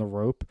hanging on the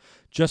rope,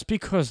 just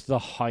because the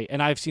height,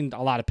 and I've seen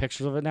a lot of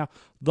pictures of it now,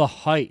 the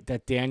height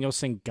that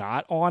Danielson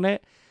got on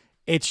it,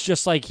 it's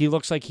just like he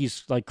looks like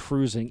he's like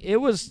cruising. It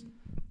was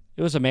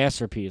a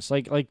masterpiece.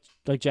 Like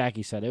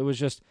Jackie said, it was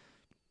just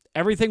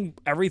everything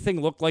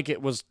looked like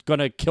it was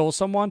gonna kill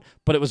someone,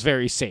 but it was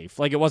very safe.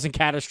 Like it wasn't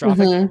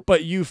catastrophic,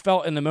 but you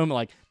felt in the moment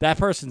like that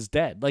person's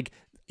dead. Like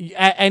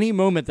at any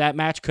moment that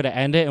match could have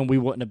ended and we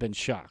wouldn't have been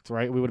shocked,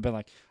 right? We would have been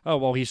like, oh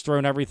well, he's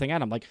thrown everything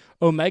at him. Like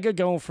Omega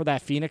going for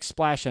that Phoenix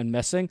splash and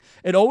missing.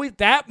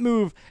 That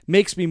move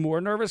makes me more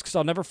nervous because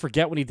I'll never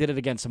forget when he did it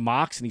against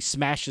Mox and he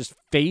smashed his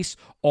face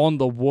on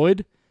the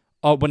wood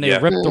when they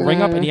ripped the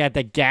ring up and he had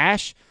the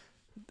gash.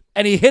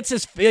 And he hits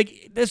his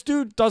this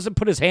dude doesn't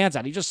put his hands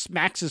out. He just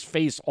smacks his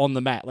face on the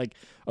mat. Like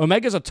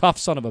Omega's a tough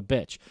son of a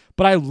bitch.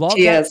 But I love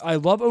that. I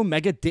love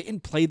Omega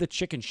didn't play the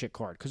chicken shit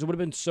card because it would have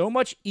been so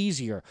much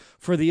easier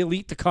for the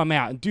Elite to come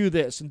out and do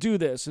this and do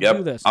this and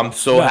do this. I'm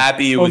so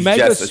happy it was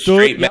just a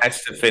straight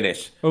match to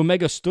finish.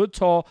 Omega stood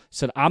tall,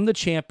 said, "I'm the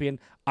champion.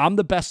 I'm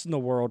the best in the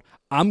world.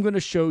 I'm going to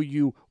show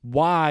you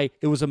why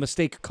it was a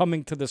mistake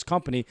coming to this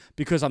company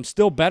because I'm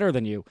still better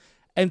than you."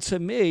 And to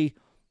me,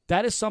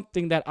 that is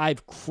something that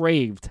I've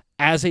craved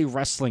as a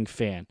wrestling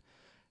fan.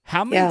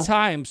 How many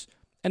times,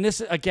 and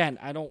this, again,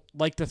 I don't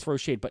like to throw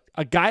shade, but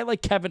a guy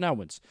like Kevin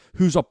Owens,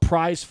 who's a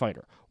prize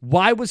fighter,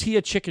 why was he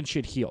a chicken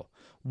shit heel?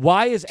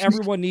 Why does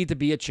everyone need to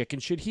be a chicken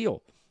shit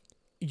heel?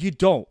 You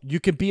don't. You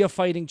can be a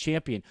fighting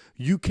champion.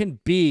 You can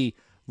be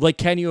like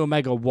Kenny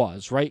Omega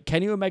was, right?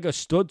 Kenny Omega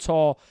stood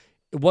tall.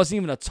 It wasn't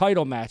even a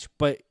title match,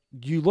 but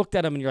you looked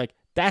at him and you're like,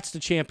 that's the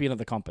champion of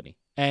the company.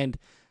 And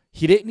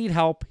he didn't need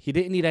help. He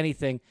didn't need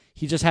anything.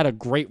 He just had a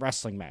great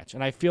wrestling match.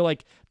 And I feel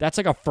like that's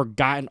like a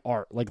forgotten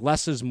art. Like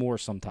less is more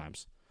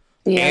sometimes.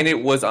 Yeah. And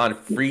it was on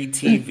free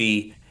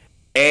TV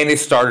and it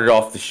started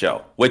off the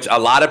show, which a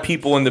lot of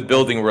people in the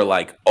building were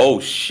like, oh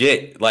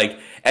shit. Like,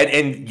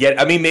 and yet,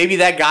 I mean, maybe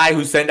that guy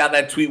who sent out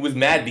that tweet was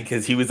mad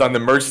because he was on the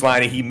merch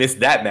line and he missed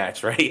that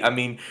match, right? I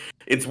mean,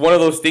 it's one of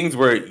those things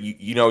where,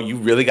 you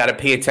really got to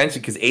pay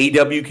attention because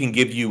AEW can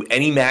give you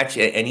any match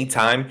at any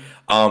time.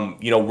 We're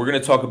going to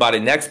talk about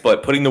it next,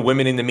 but putting the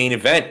women in the main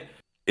event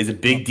is a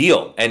big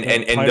deal. And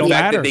the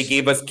fact that they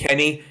gave us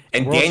Kenny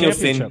and World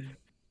Danielson,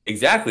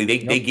 exactly,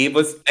 they gave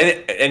us,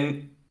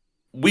 and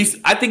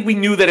I think we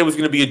knew that it was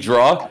going to be a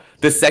draw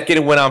the second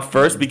it went on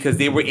first because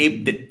they were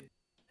able to,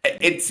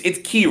 it's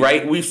key,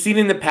 right? We've seen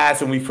in the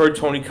past and we've heard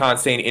Tony Khan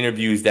say in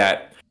interviews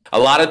that a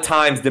lot of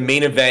times the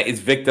main event is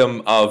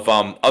victim of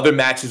other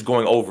matches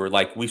going over.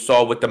 Like we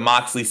saw with the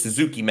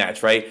Moxley-Suzuki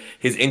match, right?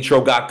 His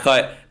intro got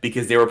cut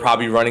because they were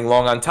probably running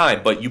long on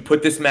time. But you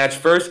put this match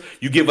first,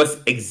 you give us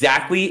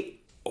exactly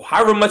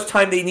however much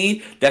time they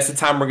need, that's the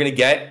time we're going to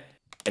get.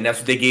 And that's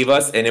what they gave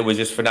us, and it was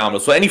just phenomenal.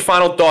 So any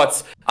final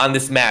thoughts on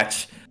this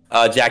match?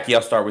 Jackie,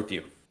 I'll start with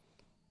you.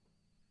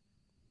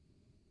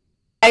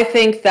 I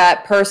think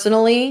that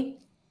personally,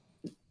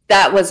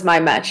 that was my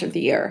match of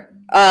the year.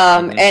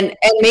 And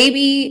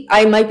maybe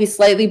I might be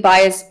slightly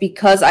biased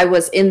because I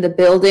was in the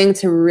building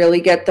to really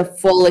get the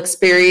full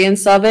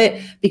experience of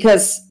it.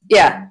 Because,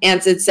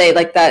 Ant did say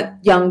like that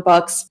Young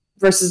Bucks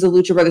versus the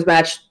Lucha Brothers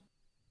match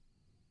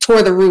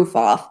tore the roof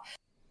off.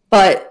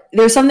 But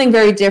there's something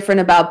very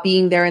different about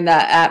being there in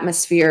that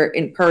atmosphere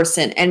in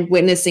person and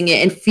witnessing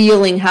it and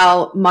feeling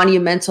how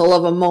monumental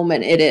of a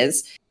moment it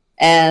is.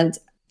 And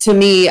to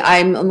me,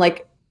 I'm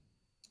like,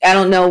 I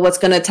don't know what's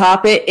going to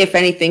top it, if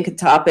anything could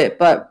top it.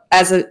 But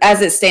as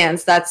it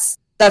stands, that's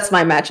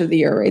my match of the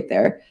year right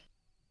there.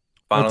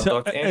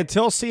 Until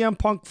CM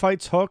Punk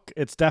fights Hook,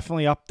 it's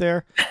definitely up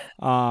there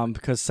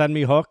because send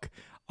me Hook.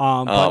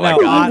 But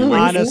no,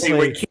 honestly,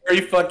 when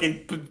Kerry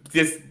fucking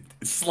just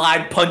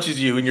slide punches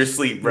you in your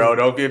sleep, bro.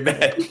 Don't be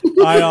bad.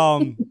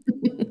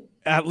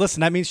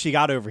 Listen, that means she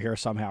got over here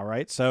somehow,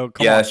 right? So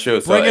come on, that's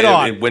true. Bring it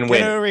on. Win-win.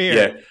 Get over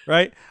here,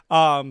 right?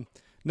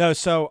 No,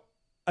 so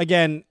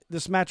again,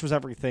 this match was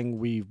everything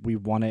we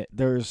wanted.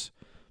 There's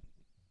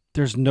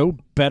no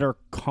better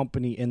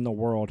company in the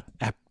world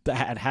at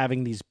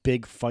having these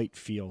big fight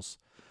feels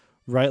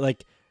right?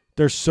 Like,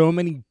 there's so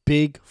many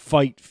big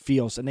fight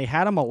feels, and they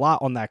had them a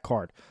lot on that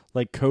card.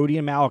 Like Cody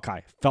and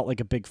Malachi felt like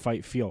a big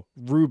fight feel.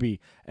 Ruby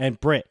and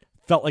Britt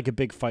felt like a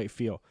big fight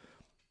feel.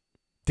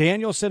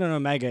 Danielson and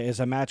Omega is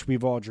a match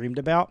we've all dreamed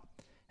about.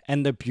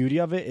 And the beauty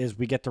of it is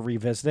we get to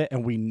revisit it,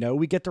 and we know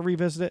we get to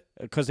revisit it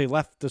because they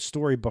left the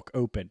storybook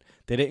open.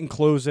 They didn't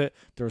close it.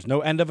 There was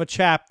no end of a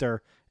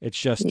chapter. It's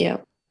just,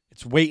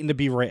 it's waiting to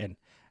be written.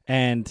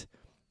 And,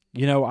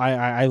 you know,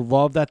 I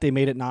love that they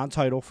made it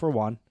non-title for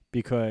one,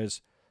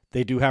 because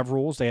they do have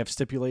rules, they have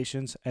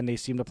stipulations, and they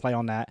seem to play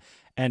on that.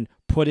 And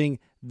putting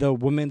the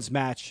women's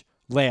match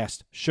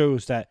last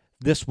shows that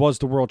this was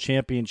the world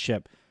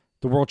championship.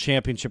 The world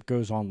championship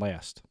goes on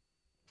last.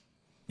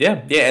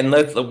 Yeah, and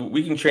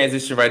we can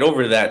transition right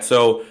over to that.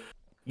 So,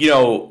 you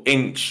know,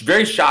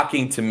 very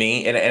shocking to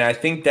me, and I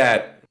think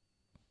that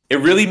it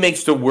really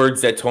makes the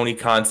words that Tony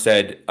Khan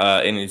said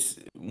in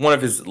one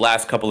of his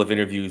last couple of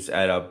interviews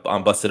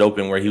on Busted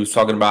Open, where he was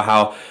talking about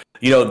how,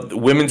 you know,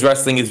 women's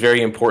wrestling is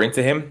very important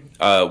to him.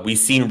 We've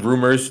seen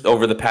rumors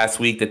over the past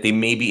week that they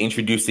may be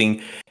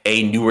introducing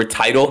a newer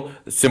title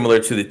similar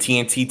to the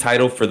TNT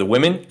title for the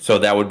women, so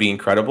that would be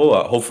incredible.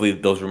 Hopefully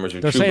those rumors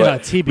are true.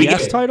 They're saying a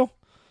TBS title?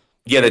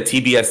 Yeah, the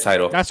TBS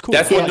title. That's cool.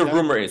 That's what the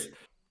rumor is.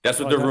 That's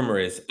what the rumor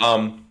is.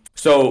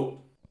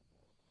 So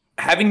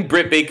having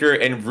Britt Baker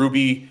and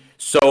Ruby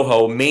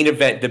Soho main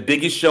event, the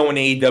biggest show in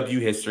AEW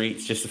history.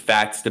 It's just a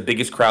fact. It's the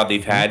biggest crowd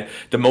they've had,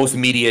 the most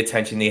media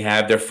attention they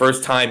have, their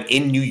first time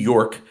in New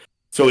York.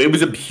 So it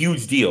was a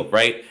huge deal,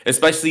 right?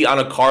 Especially on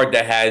a card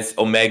that has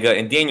Omega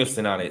and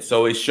Danielson on it.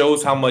 So it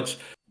shows how much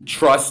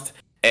trust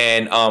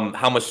and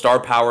how much star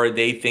power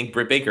they think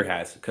Britt Baker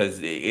has, because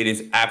it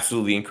is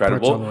absolutely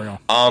incredible.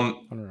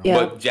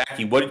 But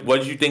Jackie, what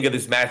did you think of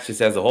this match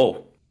just as a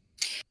whole?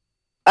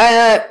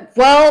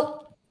 Well,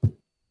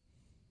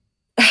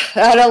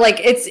 I don't like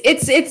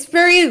it's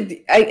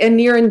very a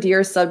near and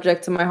dear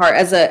subject to my heart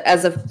as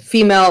a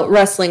female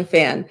wrestling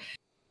fan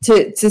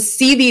to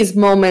see these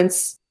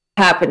moments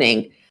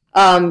happening.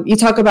 You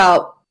talk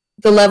about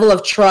the level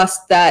of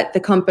trust that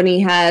the company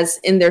has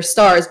in their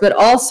stars, but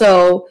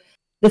also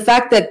the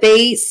fact that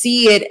they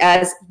see it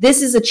as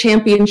this is a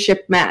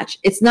championship match.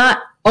 It's not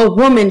a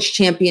women's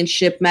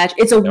championship match.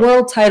 It's a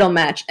world title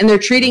match. And they're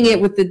treating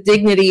it with the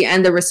dignity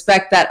and the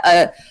respect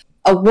that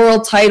a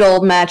world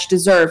title match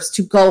deserves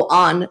to go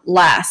on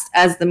last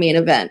as the main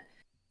event.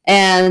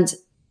 And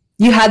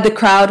you had the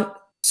crowd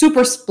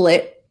super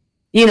split.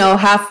 You know,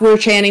 half were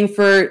chanting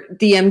for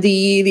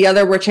DMD, the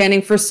other were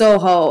chanting for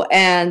Soho.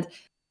 And,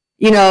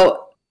 you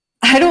know,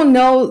 I don't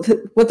know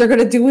what they're going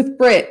to do with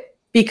Britt,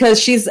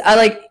 because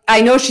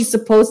I know she's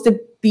supposed to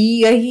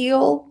be a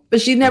heel,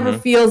 but she never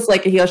feels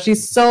like a heel.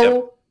 She's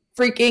so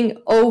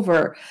freaking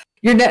over.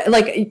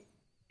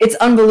 It's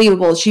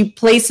unbelievable. She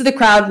plays to the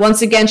crowd.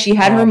 Once again, she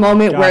had her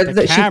moment where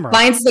she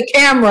finds the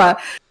camera,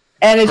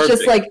 and it's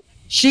just like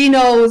she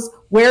knows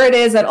where it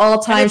is at all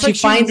times. She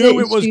finds it.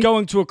 It was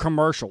going to a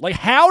commercial. Like,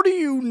 how do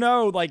you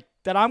know, like,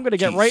 that I'm going to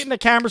get right in the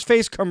camera's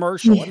face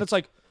commercial? And it's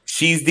like,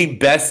 she's the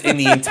best in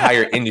the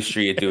entire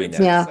industry at doing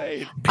that. Yeah,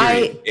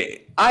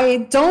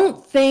 I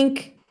don't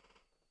think,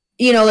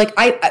 you know, like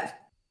I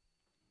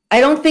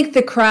don't think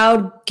the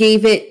crowd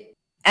gave it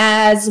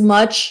as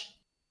much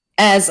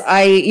as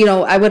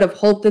I would have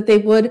hoped that they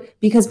would,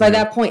 because by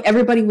that point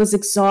everybody was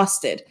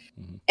exhausted.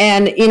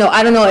 And, you know,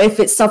 I don't know if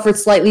it suffered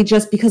slightly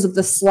just because of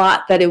the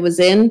slot that it was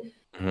in,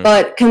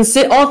 but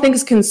all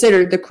things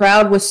considered, the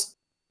crowd was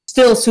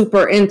still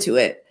super into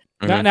it.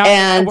 Now,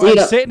 and I'm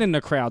sitting in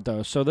the crowd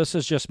though, so this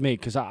is just me,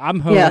 because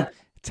I'm home. Yeah.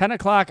 10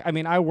 o'clock, I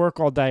mean, I work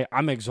all day.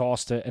 I'm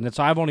exhausted, and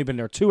I've only been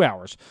there 2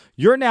 hours.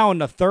 You're now in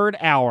the third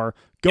hour,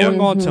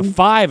 going on to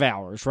 5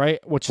 hours,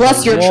 right? Which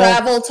plus your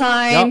travel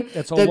time. Yep,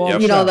 it's a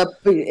long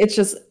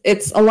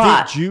it's a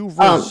lot. Did you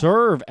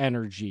reserve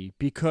energy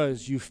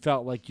because you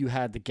felt like you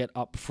had to get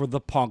up for the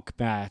Punk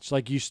match?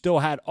 Like, you still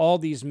had all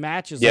these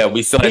matches. Yeah,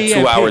 we still had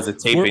 2 hours of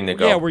taping to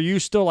go. Yeah, were you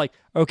still like,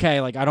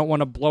 okay, like, I don't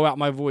want to blow out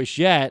my voice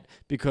yet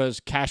because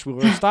Cash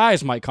Wheeler's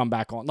thighs might come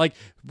back on. Like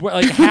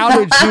how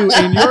did you,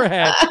 in your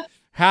head,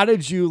 how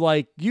did you,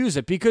 like, use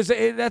it? Because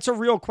that's a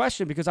real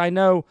question, because I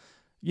know,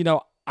 you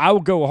know, I will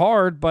go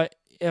hard, but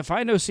if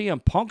I know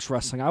CM Punk's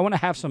wrestling, I want to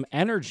have some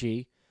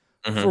energy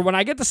for when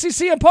I get to see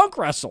CM Punk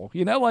wrestle,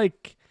 you know,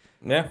 like.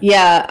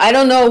 Yeah, I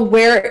don't know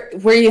where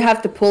you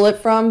have to pull it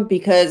from,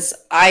 because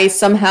I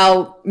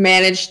somehow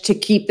managed to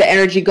keep the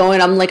energy going.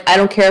 I'm like, I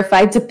don't care if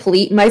I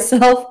deplete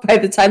myself by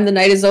the time the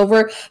night is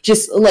over.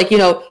 Just, like, you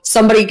know,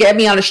 somebody get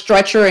me on a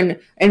stretcher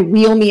and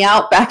wheel me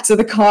out back to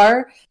the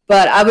car.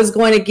 But I was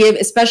going to give,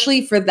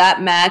 especially for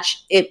that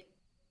match,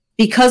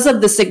 because of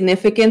the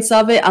significance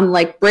of it, I'm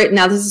like, Britt,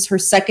 now this is her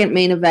second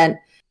main event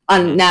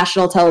on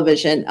national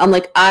television. I'm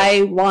like,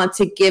 I want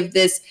to give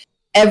this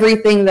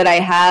everything that I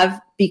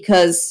have,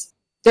 because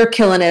they're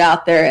killing it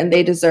out there and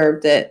they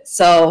deserved it.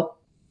 So,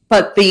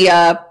 but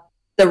the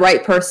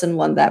right person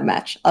won that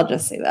match. I'll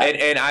just say that.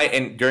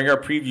 And during our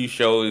preview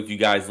show, if you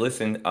guys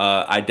listened,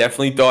 I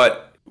definitely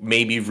thought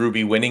maybe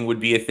Ruby winning would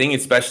be a thing,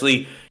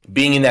 especially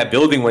being in that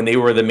building when they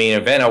were the main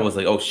event. I was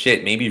like, oh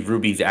shit, maybe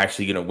Ruby's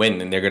actually gonna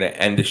win and they're gonna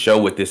end the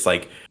show with this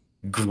like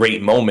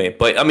great moment.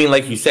 But I mean,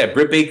 like you said,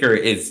 Britt Baker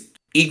is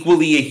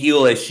equally a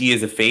heel as she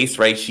is a face,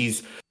 right?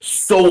 She's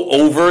so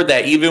over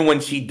that even when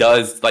she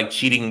does like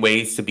cheating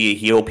ways to be a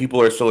heel,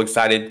 people are so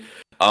excited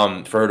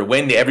for her to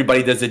win.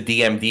 Everybody does a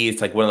DMD.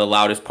 It's like one of the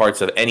loudest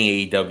parts of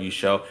any AEW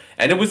show.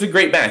 And it was a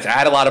great match. I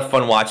had a lot of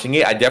fun watching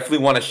it. I definitely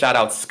want to shout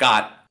out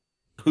Scott,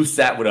 who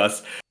sat with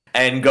us,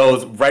 and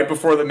goes, right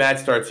before the match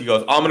starts, he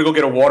goes, oh, I'm going to go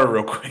get a water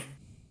real quick.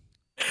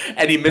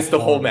 And he missed the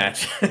whole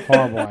match.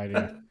 Horrible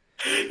idea.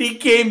 He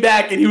came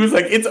back and he was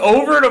like, it's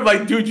over. And I'm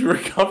like, dude, you were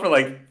gone for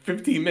like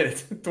 15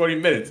 minutes, 20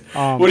 minutes.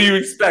 What do you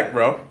expect,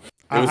 bro?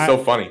 It was so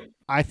funny.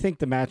 I think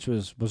the match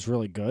was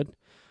really good.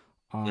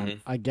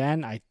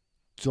 Again, I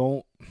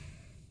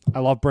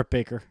love Britt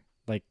Baker.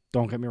 Like,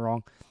 don't get me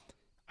wrong.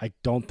 I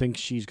don't think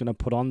she's going to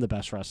put on the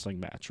best wrestling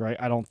match, right?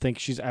 I don't think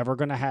she's ever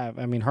going to have.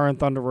 I mean, her and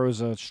Thunder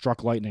Rosa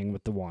struck lightning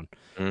with the one.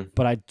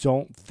 But I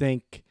don't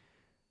think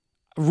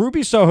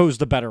Ruby Soho is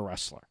the better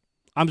wrestler.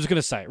 I'm just going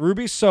to say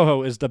Ruby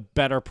Soho is the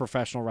better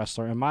professional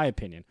wrestler, in my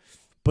opinion.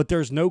 But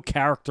there's no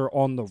character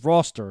on the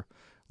roster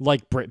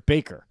like Britt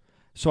Baker.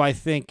 So I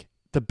think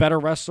the better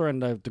wrestler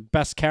and the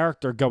best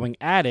character going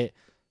at it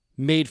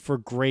made for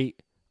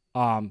great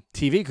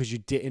TV because you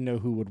didn't know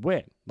who would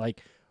win.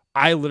 Like,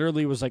 I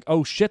literally was like,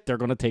 oh shit, they're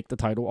going to take the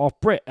title off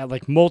Britt at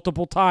like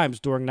multiple times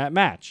during that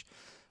match.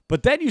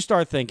 But then you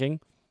start thinking,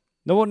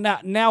 no,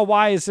 now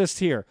why is this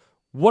here?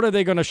 What are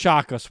they going to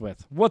shock us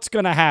with? What's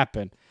going to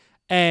happen?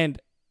 And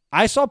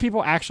I saw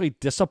people actually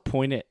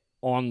disappointed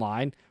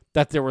online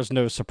that there was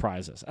no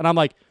surprises. And I'm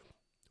like,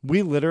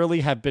 we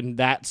literally have been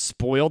that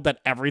spoiled that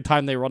every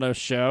time they run a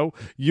show,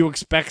 you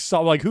expect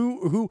something like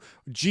who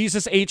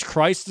Jesus H.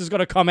 Christ is going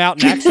to come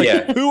out next.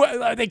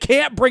 Like, they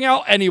can't bring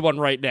out anyone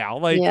right now.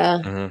 Like,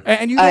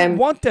 and you don't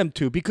want them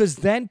to, because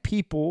then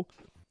people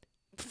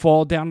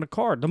fall down the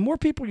card. The more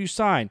people you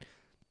sign,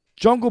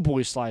 Jungle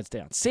Boy slides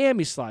down,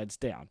 Sammy slides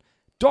down,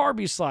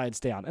 Darby slides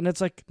down. And it's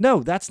like,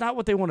 no, that's not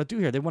what they want to do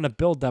here. They want to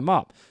build them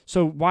up.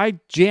 So why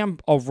jam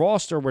a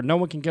roster where no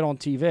one can get on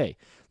TV?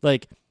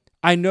 Like,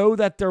 I know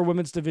that their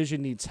women's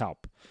division needs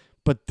help,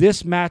 but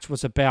this match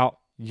was about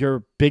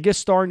your biggest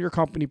star in your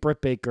company,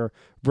 Britt Baker,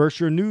 versus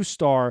your new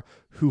star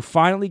who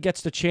finally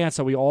gets the chance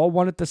that we all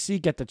wanted to see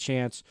get the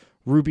chance,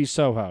 Ruby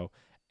Soho.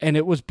 And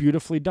it was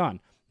beautifully done.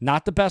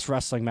 Not the best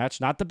wrestling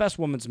match, not the best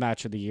women's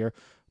match of the year,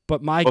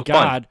 but my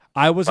God,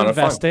 I was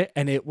invested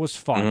and it was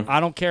fun. I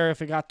don't care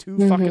if it got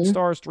 2 fucking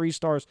stars, 3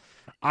 stars.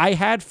 I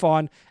had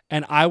fun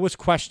and I was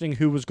questioning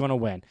who was going to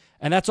win.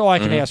 And that's all I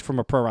can ask from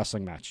a pro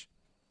wrestling match.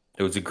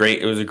 It was a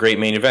great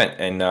main event,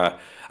 and I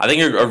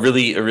think a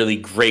really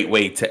great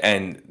way to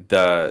end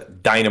the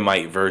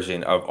Dynamite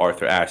version of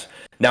Arthur Ashe.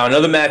 Now,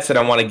 another match that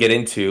I want to get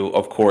into,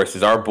 of course,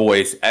 is our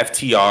boys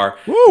FTR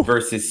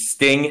versus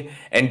Sting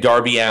and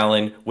Darby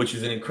Allin, which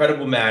is an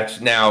incredible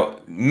match. Now,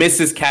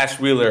 Mrs. Cash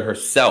Wheeler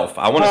herself,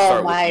 I want to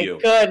start with you.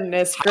 Oh my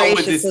goodness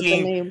gracious!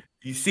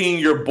 Seeing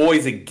your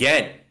boys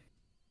again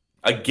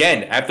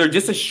after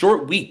just a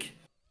short week.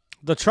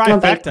 The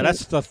trifecta.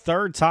 That's the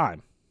 3rd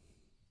time.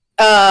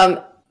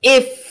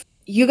 If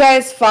you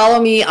guys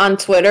follow me on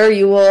Twitter,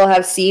 you will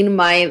have seen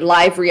my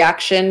live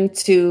reaction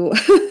to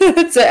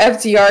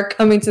FTR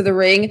coming to the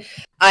ring.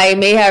 I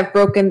may have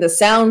broken the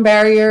sound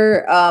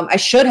barrier. I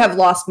should have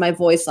lost my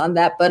voice on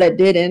that, but I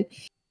didn't.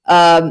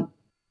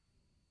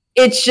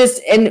 It's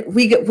just, and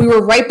we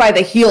were right by the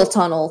heel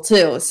tunnel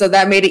too, so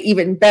that made it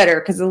even better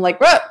because I'm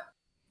like, whoa,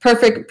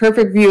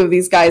 perfect view of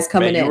these guys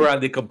coming in. You were on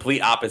the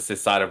complete opposite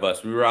side of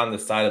us. We were on the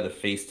side of the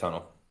face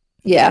tunnel.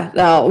 Yeah,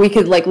 no, we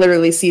could like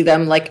literally see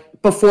them like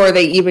before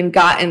they even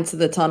got into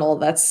the tunnel.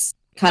 That's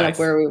kind of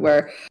where we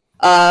were.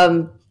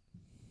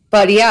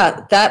 But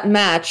yeah, that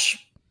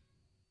match,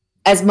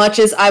 as much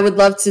as I would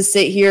love to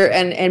sit here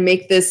and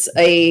make this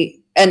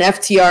an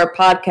FTR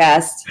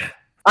podcast,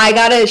 I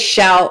gotta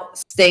shout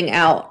Sting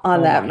out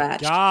on that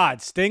match.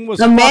 God, Sting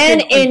was a man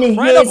in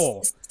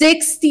incredible.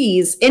 his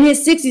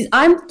 60s.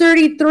 I'm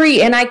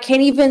 33 and I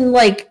can't even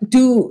like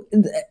do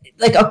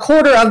like a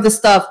quarter of the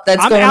stuff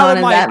that's going on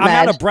in that match.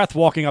 I'm out of breath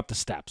walking up the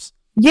steps.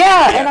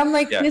 Yeah, and I'm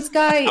like, this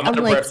guy, I'm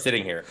like, breath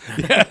sitting here.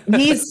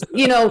 He's,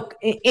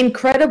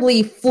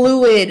 incredibly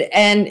fluid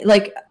and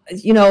like,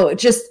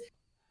 just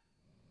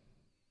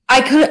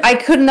I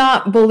could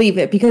not believe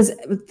it, because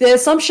the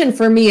assumption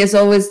for me is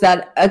always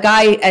that a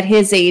guy at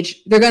his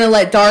age, they're going to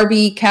let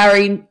Darby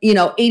carry,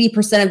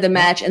 80% of the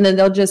match, and then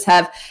they'll just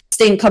have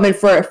Sting come in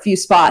for a few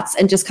spots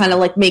and just kind of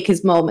like make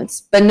his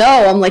moments. But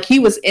no, I'm like, he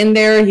was in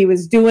there, he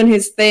was doing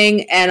his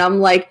thing, and I'm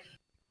like,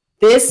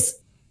 this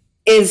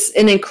is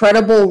an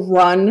incredible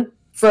run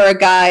for a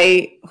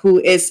guy who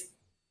is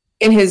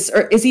in his,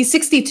 or is he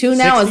 62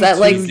 now? Is that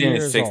like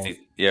 60?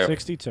 Yeah,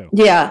 62.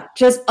 Yeah,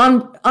 just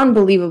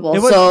unbelievable.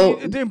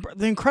 The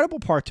incredible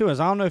part too is,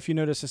 I don't know if you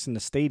noticed this in the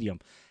stadium,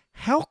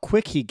 how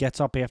quick he gets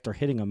up after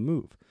hitting a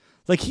move.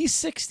 Like, he's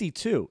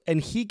 62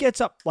 and he gets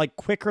up like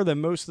quicker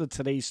than most of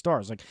today's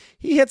stars. Like,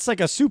 he hits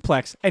like a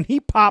suplex and he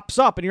pops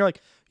up and you're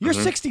like, You're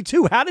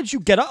 62. How did you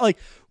get up? Like,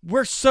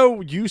 we're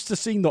so used to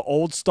seeing the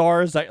old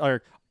stars that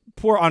are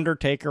poor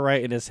Undertaker,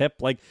 right, in his hip.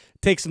 Like,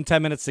 takes him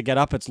 10 minutes to get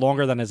up. It's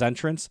longer than his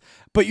entrance.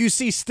 But you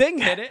see Sting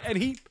hit it, and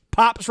he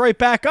pops right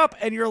back up,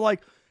 and you're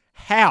like,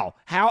 how?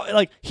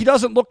 Like, he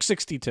doesn't look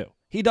 62.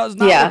 He does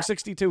not look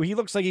 62. He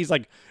looks like he's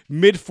like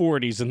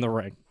mid-40s in the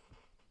ring.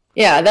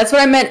 Yeah, that's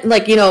what I meant,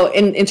 like,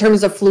 in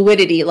terms of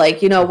fluidity,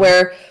 like,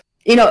 where,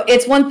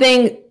 it's one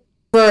thing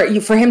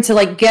for him to,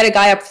 like, get a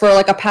guy up for,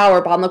 like, a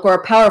power bomb, like, or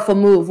a powerful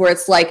move where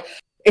it's, like,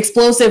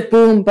 explosive,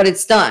 boom, but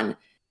it's done.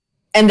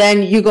 And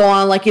then you go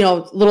on, like,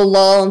 little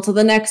lull until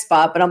the next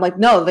spot. But I'm like,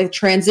 no, the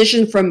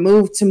transition from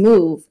move to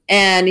move.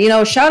 And,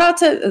 shout out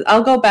to,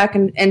 I'll go back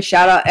and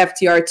shout out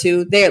FTR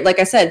too. They, like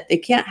I said, they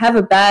can't have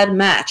a bad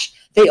match.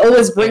 They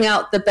always bring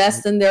out the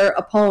best in their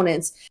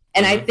opponents.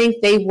 And I think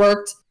they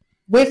worked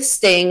with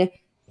Sting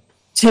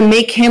to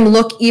make him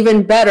look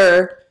even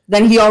better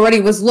than he already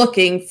was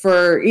looking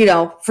for,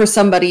 for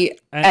somebody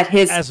at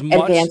his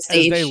advanced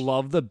stage. As they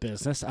love the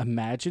business,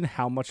 imagine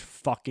how much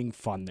fucking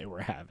fun they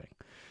were having.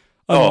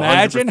 Oh,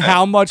 imagine 100%.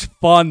 how much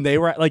fun they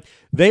were. Like,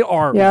 they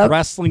are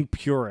wrestling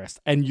purists,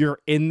 and you're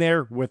in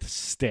there with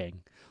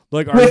Sting.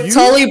 Like, with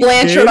Tully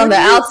Blanchard on the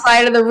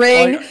outside of the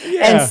ring,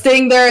 and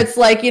Sting there. It's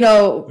like,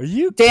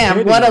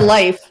 damn, what a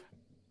life.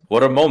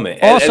 What a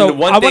moment. Also,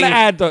 and I want to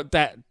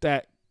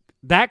add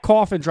that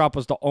coffin drop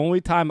was the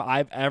only time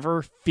I've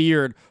ever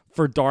feared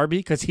for Darby,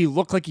 because he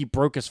looked like he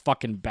broke his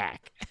fucking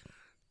back.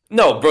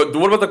 No, bro.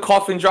 What about the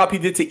coffin drop he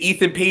did to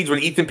Ethan Page when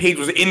Ethan Page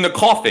was in the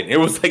coffin? It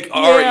was like,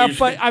 all right. Yeah,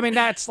 but I mean,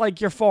 that's like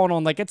you're falling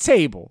on like a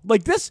table.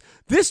 Like this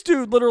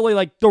dude literally,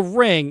 like, the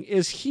ring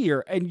is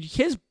here and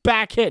his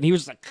back hit, and he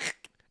was like,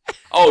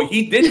 oh,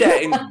 he did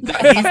that,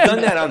 and he's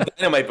done that on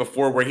Dynamite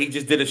before, where he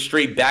just did a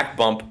straight back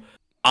bump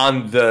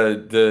on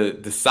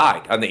the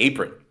side on the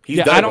apron.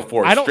 He's done it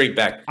before, straight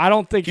back. I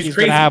don't think he's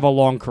gonna have a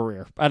long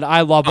career, and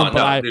I love him.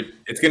 Dude,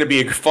 it's gonna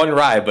be a fun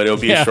ride, but it'll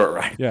be a short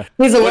ride. Yeah.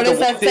 What is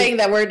that saying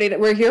that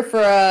we're here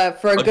for a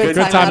good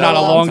time, not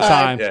a long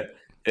time?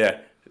 Yeah.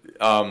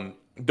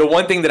 The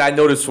one thing that I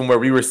noticed from where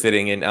we were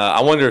sitting, and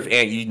I wonder if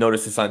Ant, you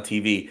noticed this on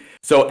TV.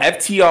 So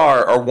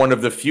FTR are one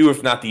of the few,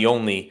 if not the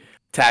only,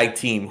 tag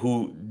team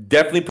who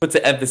definitely puts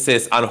an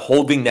emphasis on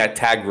holding that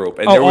tag rope.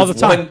 And all the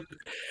time.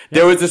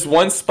 There was this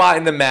one spot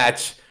in the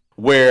match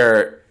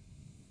where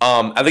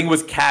I think it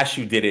was Cash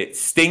who did it.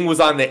 Sting was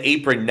on the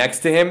apron next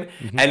to him,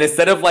 and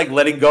instead of like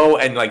letting go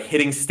and like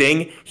hitting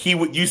Sting, he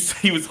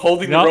was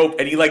holding the rope,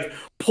 and he like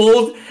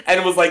pulled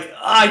and was like,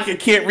 I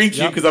can't reach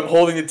you because I'm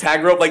holding the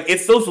tag rope. Like,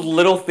 it's those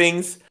little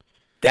things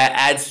that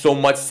add so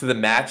much to the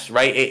match,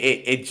 right?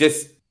 It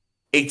just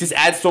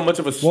adds so much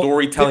of a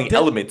storytelling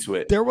element to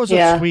it. There was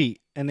a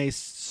tweet, and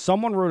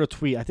someone wrote a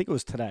tweet, I think it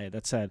was today,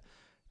 that said,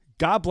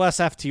 God bless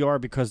FTR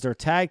because their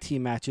tag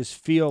team matches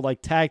feel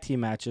like tag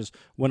team matches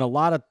when a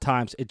lot of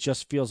times it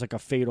just feels like a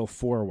fatal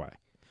four-way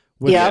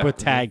with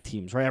tag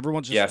teams, right?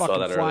 Everyone's just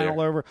fucking flying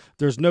all over.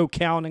 There's no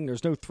counting.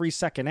 There's no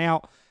 3-second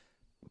out.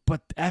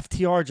 But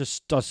FTR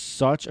just does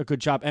such a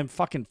good job. And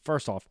fucking,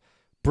 first off,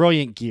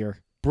 brilliant gear.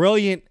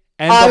 Brilliant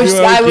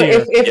NWO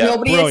gear. If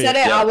nobody had said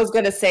it, I was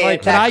going to say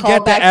it. Can I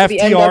get the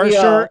FTR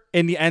shirt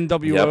in the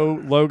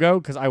NWO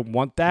logo? Because I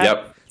want that.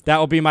 Yep. That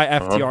will be my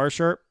FTR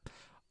shirt.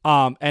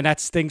 And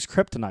that's Sting's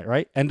kryptonite,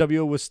 right?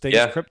 NWO was Sting's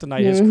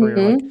kryptonite, his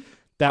career.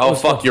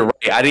 Like, you're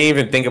right. I didn't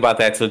even think about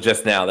that till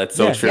just now. That's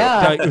so true. Yeah.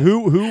 Like,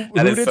 who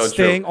did so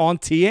Sting on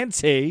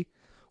TNT?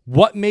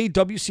 What made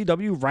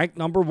WCW rank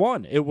number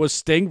 1? It was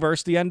Sting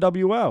versus the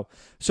NWO.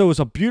 So it was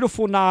a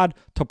beautiful nod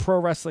to pro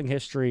wrestling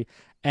history.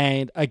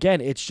 And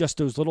again, it's just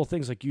those little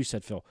things like you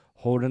said, Phil,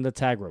 holding the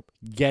tag rope,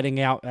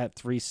 getting out at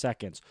 3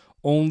 seconds,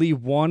 only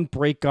one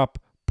breakup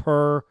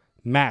per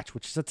match,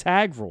 which is a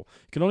tag rule.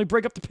 You can only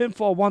break up the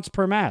pinfall once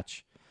per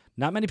match.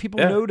 Not many people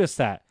notice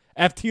that.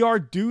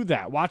 FTR do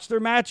that. Watch their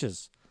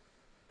matches.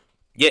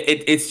 Yeah,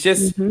 it's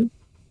just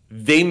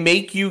they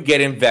make you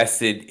get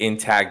invested in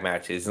tag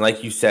matches, and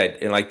like you said,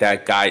 and like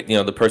that guy,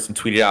 the person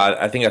tweeted out.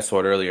 I think I saw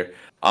it earlier.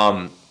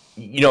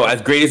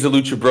 As great as the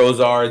Lucha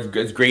Bros are,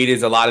 as great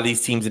as a lot of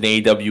these teams in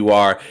AEW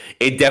are,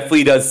 it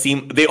definitely does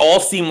seem, they all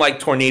seem like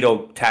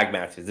tornado tag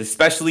matches,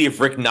 especially if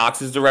Rick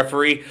Knox is the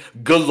referee.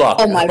 Good luck.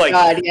 Oh my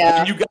God,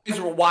 yeah. When you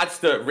guys watch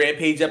the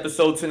Rampage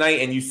episode tonight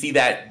and you see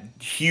that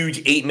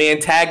huge 8-man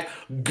tag,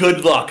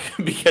 good luck,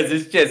 because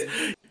it's just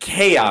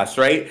chaos,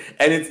 right?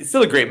 And it's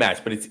still a great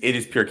match, but it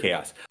is pure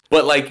chaos.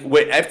 But like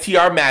with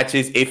FTR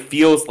matches, it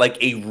feels like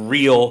a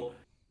real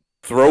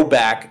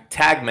throwback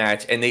tag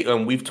match,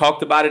 and we've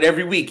talked about it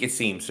every week, it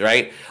seems,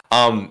 right?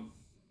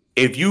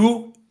 If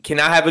you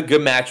cannot have a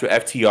good match with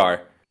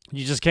FTR,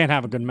 you just can't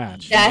have a good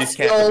match. That's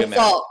your own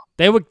fault.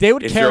 They would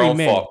carry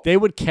me. They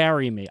would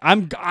carry me.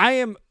 I'll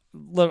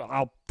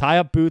tie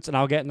up boots and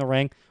I'll get in the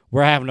ring.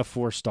 We're having a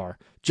 4-star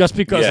just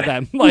because of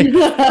them. Like,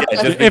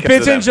 if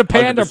it's in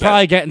Japan, 100%. They're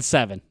probably getting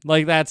 7.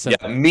 Like, that's it.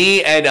 Yeah,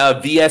 me and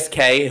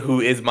VSK, who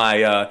is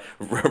my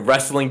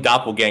wrestling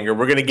doppelganger,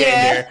 we're gonna get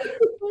in there.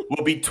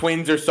 We'll be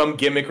twins or some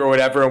gimmick or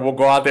whatever, and we'll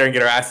go out there and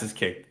get our asses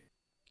kicked.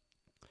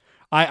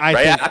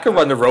 I could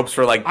run the ropes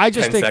for like. I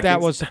just 10 think seconds.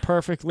 that was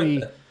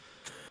perfectly.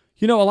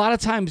 You know, a lot of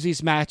times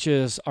these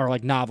matches are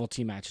like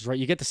novelty matches, right?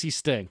 You get to see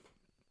Sting,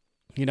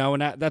 you know,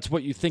 and that's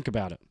what you think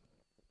about it.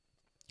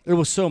 It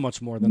was so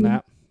much more than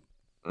that.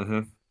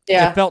 Mm-hmm.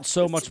 Yeah. It felt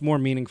so much more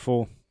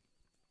meaningful.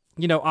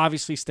 You know,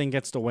 obviously Sting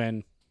gets to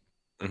win.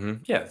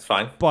 Mm-hmm. Yeah, it's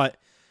fine. But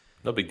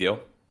no big deal.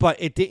 But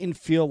it didn't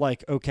feel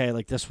like, okay,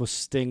 like this was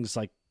Sting's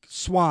like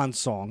swan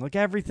song. Like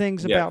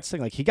everything's about Sting.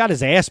 Like he got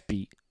his ass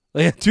beat.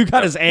 Like dude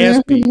got his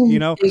ass beat, you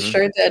know? He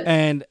sure did.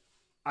 And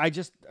I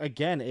just,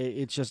 again,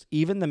 it's just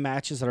even the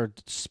matches that are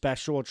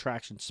special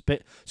attractions.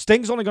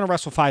 Sting's only going to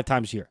wrestle 5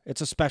 times a year.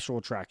 It's a special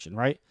attraction,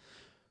 right?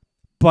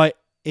 But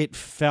it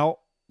felt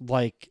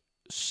like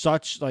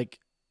such like,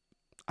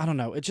 I don't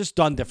know, it's just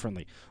done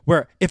differently.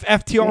 Where if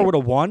FTR would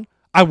have won,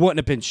 I wouldn't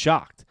have been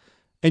shocked.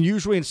 And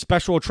usually in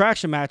special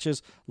attraction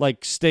matches,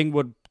 like Sting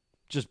would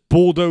just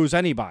bulldoze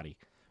anybody.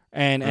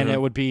 And it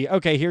would be,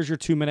 okay, here's your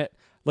 2-minute,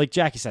 like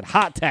Jackie said,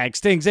 hot tag,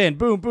 Sting's in,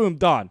 boom, boom,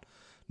 done.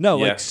 No,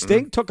 like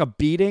Sting took a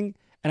beating.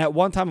 And at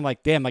one time, I'm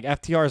like, damn, like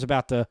FTR is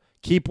about to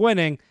keep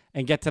winning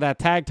and get to that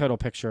tag title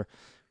picture.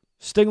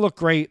 Sting looked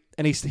great,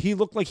 and he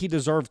looked like he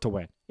deserved to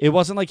win. It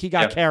wasn't like he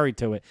got carried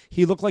to it.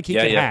 He looked like he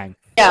could hang.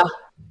 Yeah.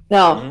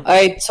 No,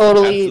 I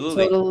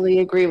totally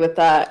agree with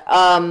that.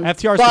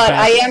 FTR's the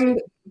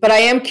best. But I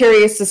am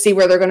curious to see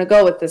where they're going to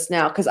go with this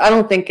now, because I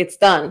don't think it's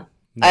done.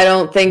 No. I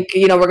don't think,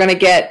 we're going to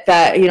get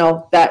that,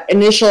 that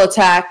initial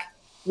attack,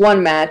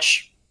 one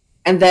match,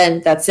 and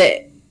then that's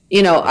it.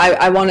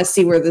 I want to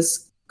see where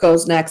this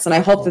goes next, and I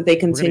hope that they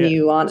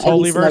continue on at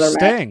least another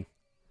match.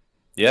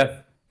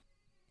 Yeah.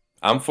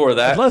 I'm for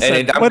that. Listen,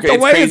 and with the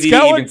way it's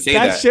going,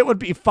 that shit would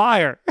be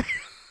fire.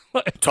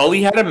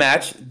 Tully had a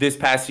match this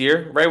past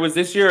year, right? Was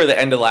this year or the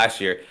end of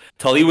last year?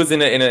 Tully was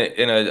in a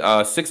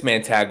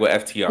 6-man tag with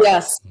FTR.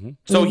 Yes.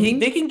 So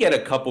they can get a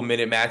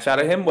couple-minute match out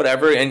of him,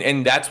 whatever.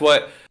 And that's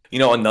what,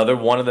 another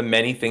one of the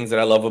many things that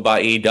I love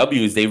about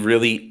AEW is they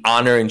really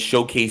honor and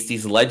showcase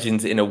these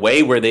legends in a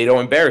way where they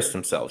don't embarrass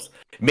themselves.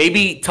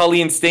 Maybe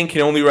Tully and Sting can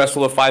only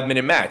wrestle a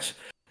 5-minute match.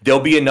 There'll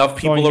be enough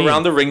people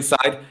around the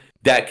ringside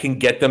that can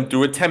get them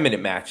through a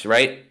 10-minute match,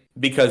 right?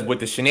 Because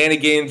with the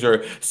shenanigans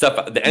or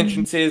stuff, the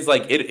entrances,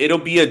 like it'll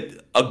be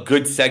a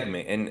good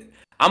segment. And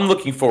I'm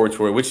looking forward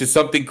to it, which is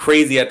something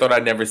crazy I thought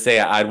I'd never say.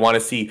 I'd want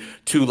to see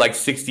 2 like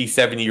 60,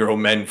 70-year-old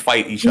men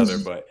fight each other,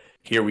 but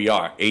here we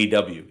are.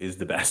 AEW is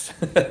the best.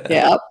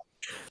 Yeah.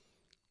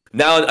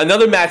 Now,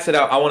 another match that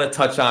I want to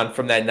touch on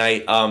from that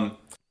night,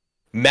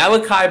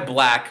 Malachi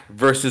Black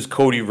versus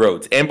Cody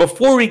Rhodes. And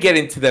before we get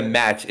into the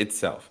match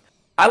itself,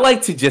 I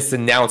like to just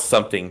announce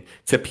something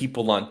to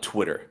people on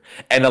Twitter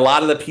and a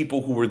lot of the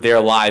people who were there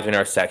live in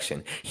our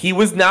section.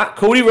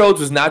 Cody Rhodes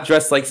was not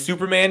dressed like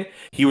Superman.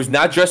 He was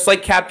not dressed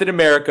like Captain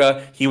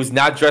America. He was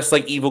not dressed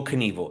like Evel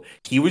Knievel.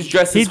 He was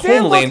dressed as Homelander. He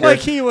did look like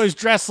he was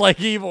dressed like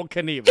Evel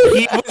Knievel.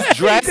 He was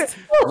dressed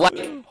like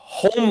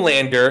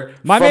Homelander.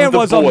 My man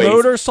was a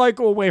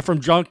motorcycle away from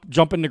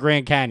jumping the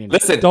Grand Canyon.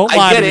 Listen, don't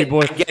lie to me,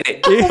 boy. I get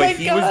it. But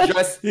he was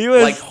dressed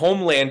like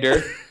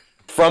Homelander.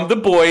 From The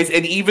Boys,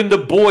 and even The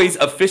Boys'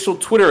 official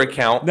Twitter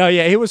account. No,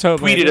 yeah, he was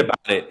tweeted about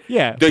it.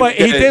 Yeah, but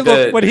he did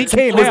look when he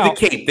came out.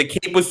 The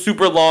cape was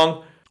super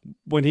long.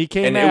 When he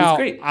came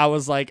out, I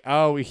was like,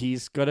 "Oh,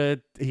 he's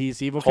Evel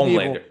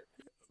Knievel."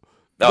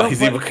 No,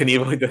 he's Evel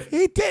Knievel.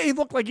 He did. He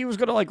looked like he was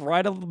gonna like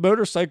ride a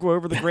motorcycle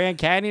over the Grand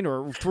Canyon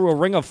or through a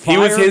ring of fire. He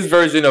was his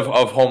version of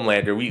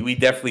Homelander. We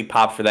definitely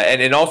popped for that.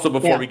 And also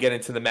before we get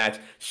into the match,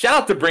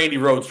 shout out to Brandy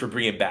Rhodes for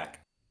bringing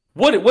back.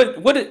 What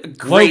a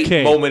great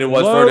moment it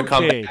was for her to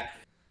come back.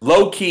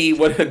 Low key,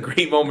 what a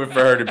great moment for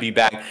her to be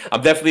back.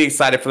 I'm definitely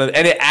excited for them.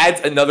 And it adds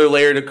another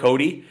layer to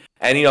Cody.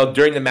 And,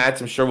 during the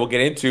match, I'm sure we'll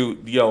get into,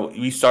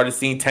 we started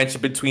seeing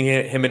tension between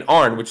him and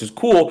Arn, which is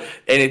cool.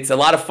 And it's a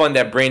lot of fun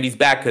that Brandy's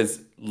back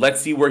because let's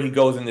see where he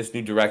goes in this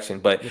new direction.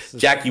 But,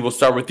 Jackie, we'll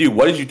start with you.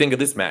 What did you think of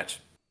this match?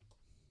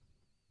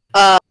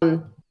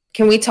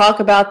 Can we talk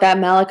about that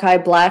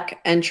Malachi Black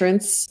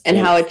entrance and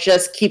how it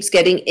just keeps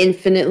getting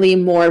infinitely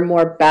more and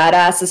more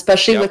badass,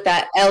 especially with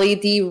that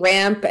LED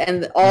ramp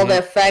and all the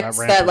effects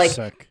that like.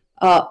 Sick.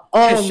 Shout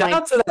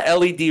out to the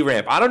LED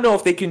ramp. I don't know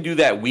if they can do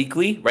that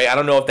weekly, right? I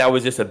don't know if that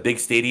was just a big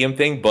stadium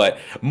thing, but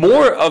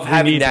more of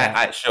having that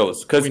at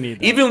shows. Because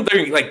even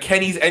during like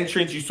Kenny's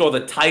entrance, you saw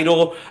the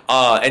title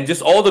and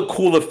just all the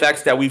cool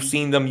effects that we've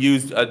seen them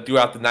use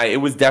throughout the night. It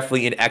was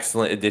definitely an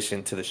excellent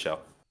addition to the show.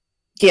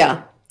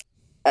 Yeah.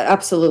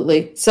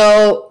 Absolutely.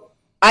 So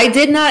I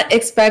did not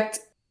expect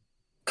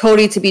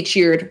Cody to be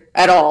cheered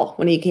at all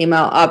when he came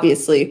out,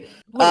 obviously.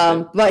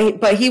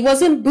 But he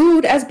wasn't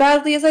booed as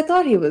badly as I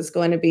thought he was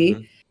going to be.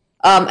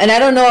 Mm-hmm. And I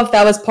don't know if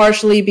that was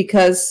partially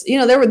because,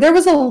 there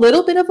was a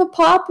little bit of a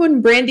pop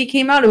when Brandy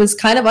came out. It was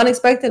kind of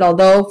unexpected,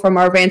 although from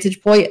our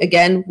vantage point,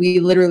 again,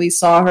 we literally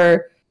saw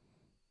her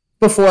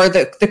before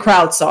the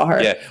crowd saw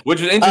her. Yeah,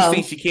 which was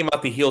interesting. She came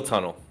out the heel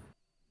tunnel.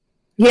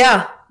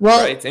 Yeah,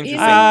 well, right, it's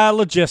interesting.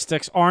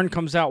 Logistics. Arn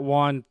comes out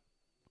one,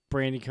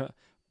 Brandy.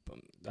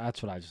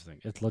 That's what I just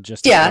think. It's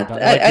logistics.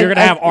 Yeah, you're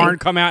gonna have Arn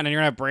come out and then you're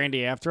gonna have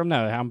Brandy after him.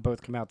 No, have them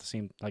both come out the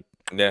same.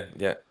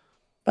 Yeah.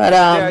 But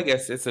I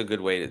guess it's a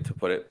good way to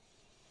put it.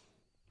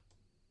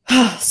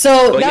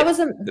 So But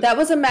that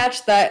was a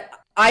match that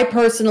I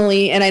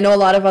personally, and I know a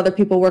lot of other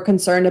people were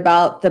concerned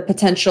about the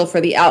potential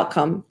for the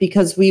outcome,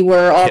 because we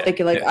were all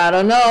thinking like, I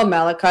don't know,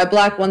 Malachi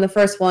Black won the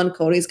first one,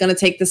 Cody's going to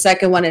take the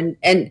second one,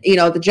 and you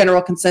know, the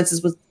general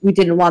consensus was we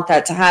didn't want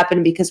that to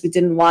happen because we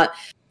didn't want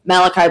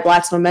Malachi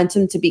Black's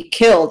momentum to be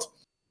killed.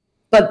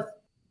 But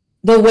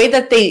the way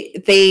that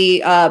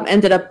they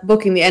ended up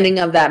booking the ending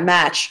of that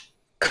match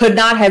could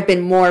not have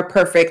been more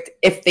perfect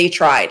if they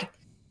tried.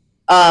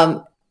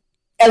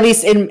 At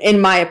least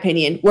in my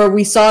opinion, where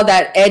we saw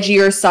that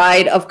edgier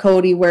side of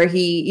Cody, where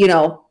he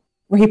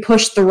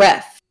pushed the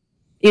ref,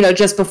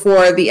 just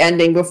before the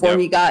ending, before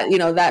he got,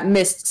 that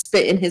mist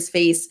spit in his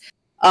face.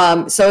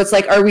 So it's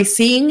like, are we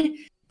seeing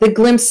the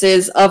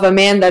glimpses of a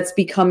man that's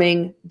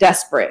becoming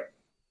desperate?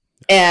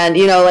 And,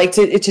 like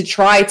to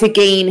try to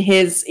gain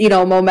his,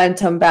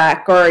 momentum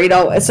back,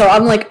 or, so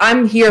I'm like,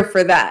 I'm here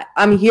for that.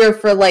 I'm here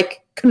for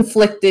like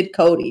conflicted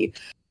Cody.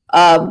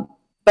 But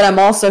I'm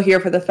also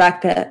here for the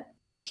fact that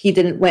he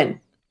didn't win.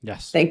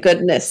 Yes. Thank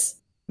goodness.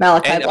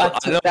 Malachi Black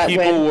took that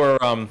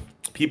win.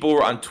 People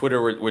were on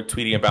Twitter were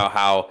tweeting about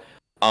how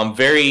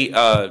very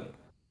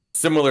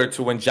similar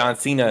to when John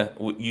Cena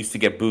used to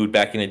get booed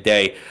back in the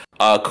day.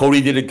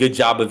 Cody did a good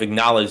job of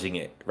acknowledging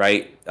it,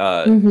 right?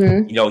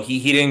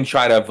 He didn't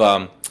try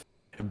to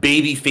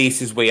baby face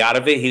his way out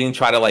of it. He didn't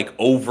try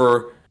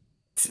to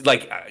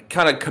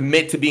kind of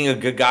commit to being a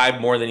good guy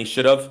more than he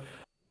should have.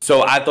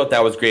 So I thought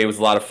that was great. It was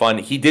a lot of fun.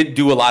 He did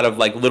do a lot of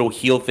like little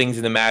heel things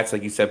in the match,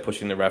 like you said,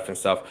 pushing the ref and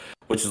stuff,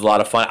 which is a lot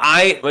of fun.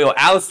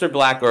 Aleister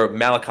Black, or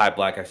Malachi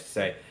Black, I should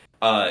say,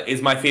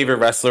 is my favorite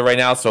wrestler right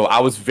now. So I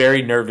was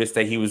very nervous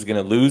that he was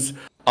going to lose.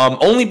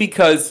 Only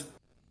because,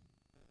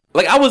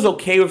 like, I was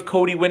okay with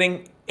Cody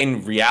winning.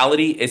 In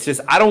reality, it's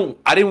just I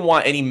didn't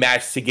want any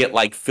match to get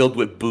like filled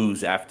with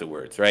boos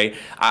afterwards, right?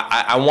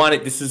 I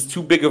wanted, this is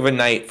too big of a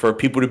night for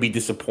people to be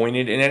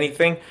disappointed in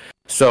anything.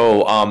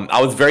 So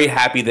I was very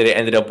happy that it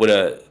ended up with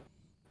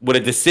a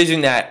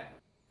decision that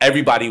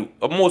everybody,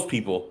 most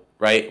people,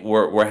 right,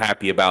 were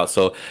happy about.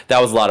 So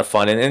that was a lot of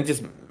fun. And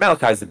just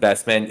Malachi's the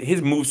best, man.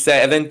 His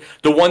moveset, and then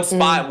the one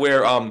spot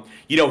where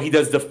he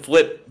does the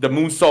flip, the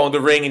moonsault in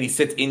the ring, and he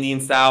sits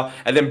Indian style,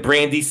 and then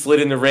Brandy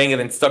slid in the ring and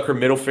then stuck her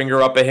middle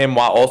finger up at him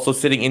while also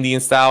sitting Indian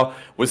style,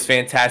 was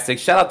fantastic.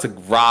 Shout out to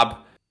Rob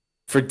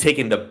for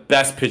taking the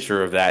best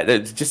picture of that.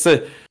 It's just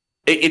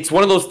it's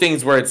one of those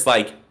things where it's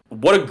like,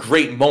 what a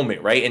great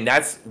moment, right? And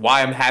that's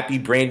why I'm happy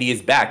Brandy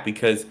is back,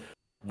 because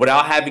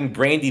without having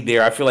Brandy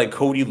there, I feel like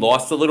Cody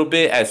lost a little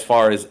bit as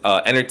far as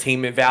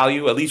entertainment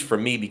value, at least for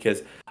me,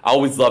 because I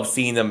always love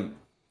seeing them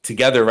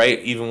together, right?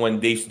 Even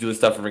when they used to do the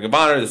stuff in Ring of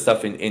Honor, the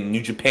stuff in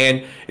New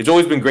Japan, it's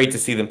always been great to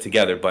see them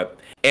together. But,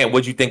 and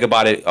what'd you think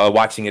about it,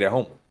 watching it at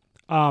home?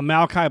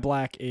 Malachi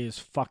Black is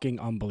fucking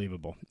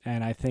unbelievable.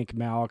 And I think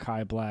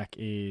Malachi Black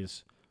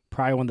is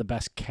probably one of the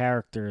best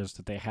characters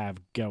that they have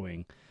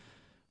going.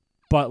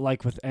 But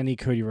like with any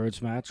Cody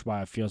Rhodes match,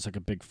 while it feels like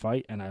a big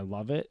fight and I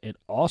love it, it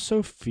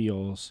also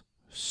feels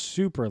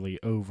superly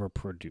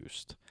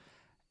overproduced.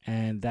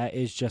 And that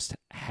is just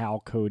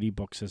how Cody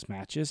books his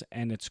matches,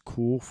 and it's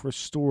cool for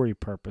story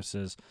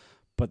purposes.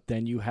 But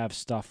then you have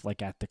stuff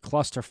like at the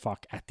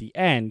clusterfuck at the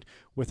end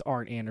with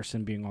Arn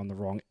Anderson being on the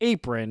wrong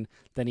apron.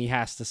 Then he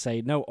has to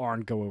say, no,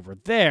 Arn, go over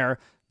there.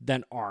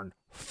 Then Arn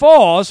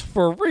falls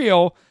for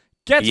real,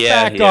 gets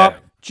back up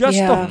just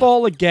to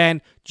fall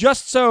again,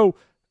 just so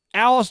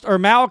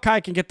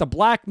Malachi can get the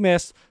black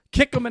mist,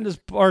 kick him in his,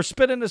 or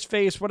spit in his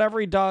face, whatever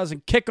he does,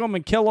 and kick him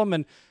and kill him,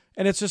 and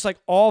it's just like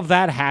all of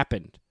that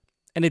happened,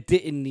 and I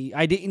didn't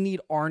need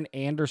Arn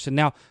Anderson.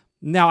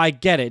 Now I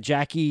get it.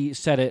 Jackie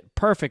said it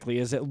perfectly.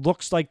 Is it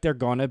looks like they're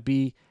gonna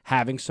be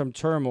having some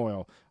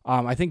turmoil.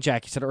 I think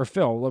Jackie said it, or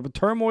Phil,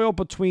 turmoil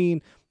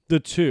between the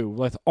two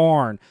with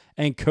Arn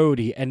and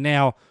Cody, and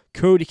now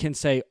Cody can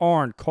say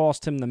Arn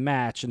cost him the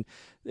match, and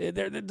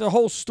the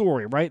whole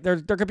story, right? There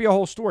could be a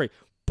whole story,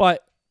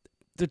 but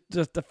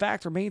the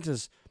fact remains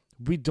is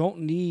we don't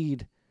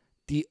need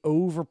the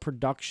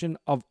overproduction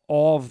of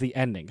all of the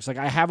endings. Like,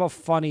 I have a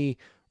funny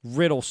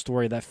riddle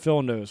story that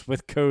Phil knows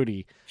with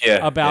Cody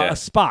about a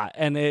spot,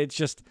 and it's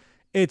just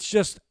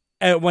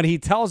when he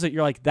tells it,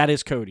 you're like, that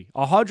is Cody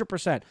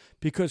 100%,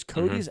 because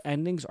Cody's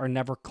endings are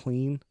never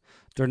clean.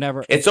 They're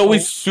never. It's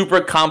always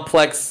super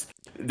complex.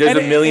 There's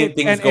a million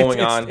things going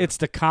on. It's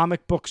the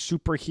comic book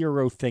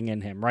superhero thing in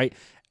him, right?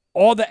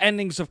 All the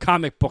endings of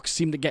comic books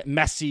seem to get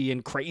messy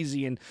and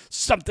crazy and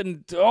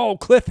something,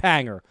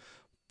 cliffhanger.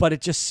 But it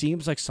just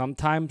seems like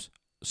sometimes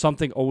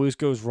something always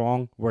goes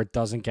wrong where it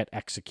doesn't get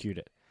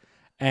executed.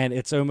 And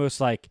it's almost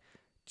like,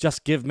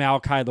 just give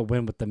Malachi the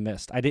win with the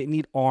mist. I didn't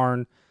need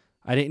Arn.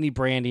 I didn't need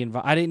Brandy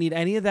involved. I didn't need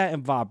any of that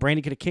involved.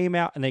 Brandy could have came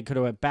out and they could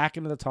have went back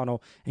into the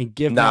tunnel and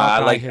give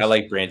Malachi I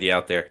like Brandy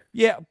out there.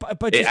 Yeah,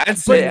 but it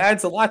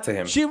adds a lot to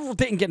him. She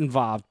didn't get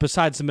involved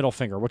besides the middle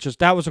finger,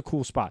 that was a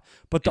cool spot.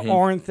 But the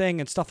Arn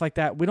thing and stuff like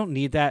that, we don't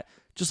need that.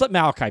 Just let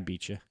Malachi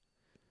beat you.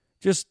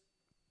 Just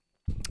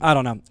I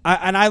don't know.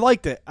 I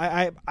liked it.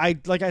 I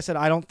like I said,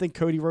 I don't think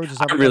Cody Rhodes is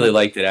ever I really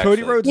liked it. Actually.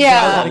 Cody Rhodes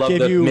Yeah. is going to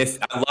give you.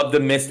 I love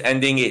the mist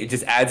ending. It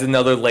just adds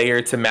another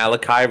layer to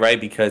Malachi, right?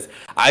 Because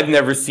I've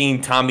never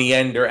seen Tommy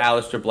End or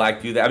Aleister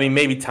Black do that. I mean,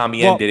 maybe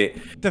Tommy End did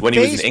it when he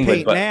was in England,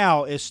 paint but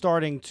now is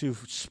starting to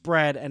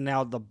spread, and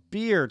now the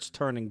beard's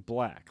turning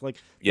black. Like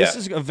this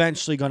is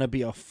eventually going to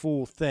be a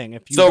full thing.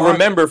 If you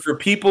remember, for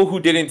people who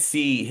didn't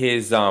see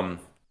his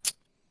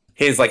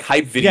like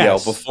hype video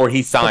before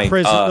he signed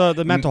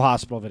the mental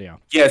hospital video.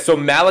 Yeah, so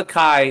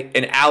Malachi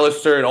and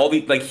Aleister and all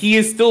these, like, he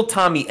is still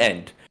Tommy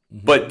End,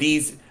 but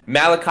these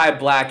Malachi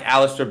Black,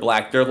 Aleister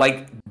Black, they're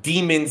like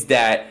demons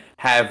that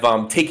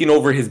have taken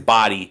over his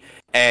body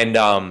and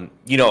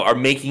are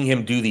making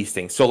him do these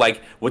things. So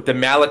like with the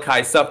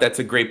Malachi stuff, that's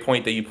a great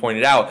point that you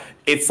pointed out.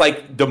 It's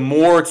like the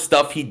more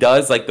stuff he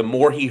does, like the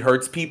more he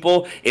hurts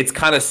people, it's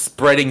kind of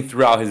spreading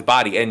throughout his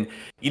body. And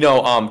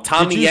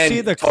Tommy Did you End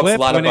see the talks clip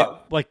a lot when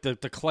about like the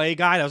clay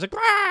guy that was like,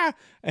 ah!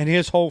 And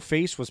his whole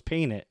face was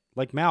painted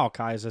like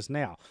Malachi's is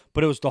now,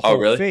 but it was the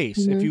whole face.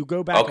 Mm-hmm. If you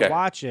go back and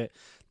watch it,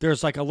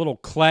 there's like a little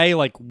clay,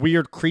 like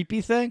weird,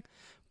 creepy thing,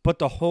 but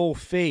the whole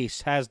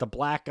face has the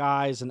black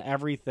eyes and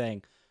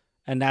everything,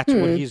 and that's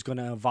what he's going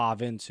to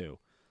evolve into.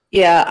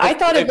 Yeah, I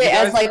thought of it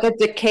as like a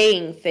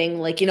decaying thing,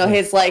 like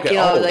his like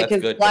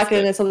his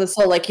blackness of the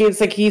soul, like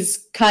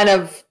he's kind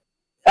of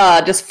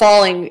just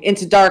falling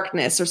into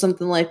darkness or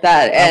something like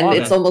that, and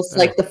it's almost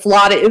like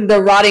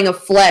the rotting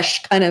of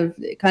flesh kind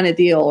of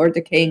deal, or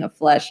decaying of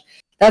flesh.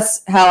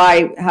 That's how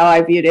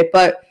I viewed it.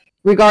 But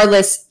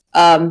regardless,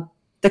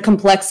 the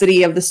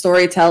complexity of the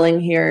storytelling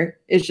here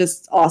is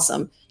just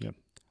awesome. Yeah.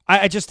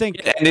 I just think,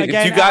 and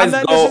again, if you guys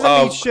this isn't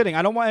me shitting.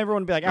 I don't want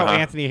everyone to be like, oh,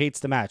 Anthony hates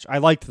the match. I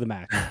liked the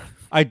match.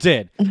 I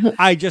did.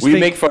 I just we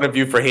make fun of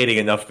you for hating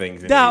enough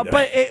things. No,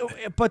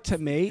 but to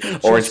me,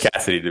 Orange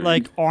Cassidy,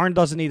 like Arn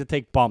doesn't need to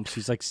take bumps.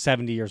 He's like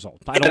 70 years old.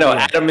 I know.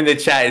 Adam in the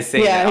chat is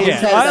saying, yeah,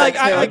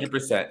 that.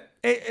 100%.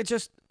 It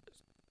just,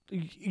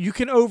 you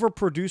can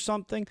overproduce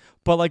something,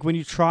 but like when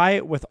you try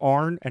it with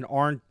Arn, and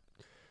Arn,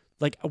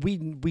 like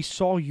we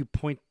saw you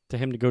point to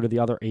him to go to the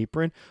other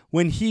apron.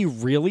 When he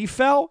really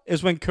fell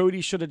is when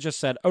Cody should have just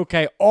said,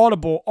 okay,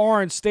 audible,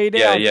 Arn, stay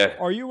down. Yeah.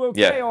 Are you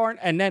okay, Arn?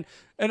 And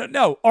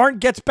no, Arn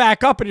gets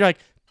back up and you're like,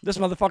 this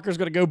motherfucker's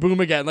going to go boom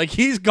again. Like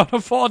he's going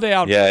to fall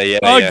down again.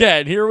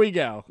 Yeah. Here we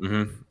go.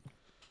 Mm-hmm.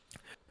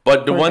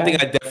 But the one thing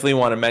I definitely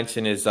want to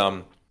mention is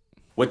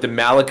with the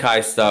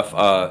Malachi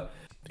stuff,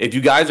 if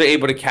you guys are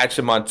able to catch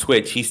him on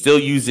Twitch, he still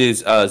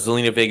uses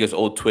Zelina Vega's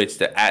old Twitch,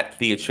 the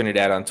 @Thea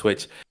Trinidad on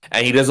Twitch.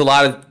 And he does a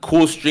lot of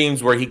cool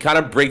streams where he kind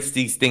of breaks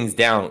these things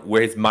down,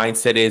 where his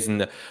mindset is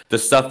and the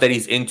stuff that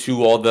he's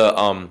into, all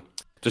the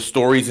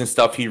stories and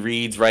stuff he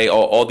reads, right?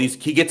 All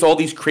these, he gets all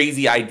these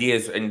crazy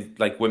ideas. And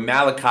like with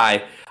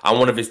Malachi on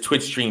one of his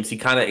Twitch streams, he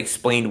kind of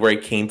explained where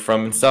it came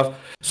from and stuff.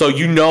 So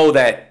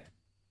that,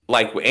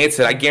 like what Ant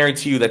said, I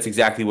guarantee you that's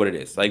exactly what it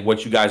is. Like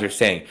what you guys are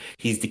saying.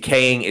 He's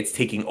decaying. It's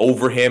taking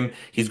over him.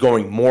 He's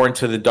going more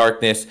into the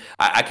darkness.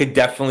 I could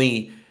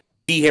definitely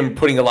see him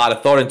putting a lot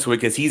of thought into it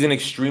because he's an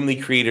extremely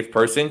creative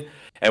person.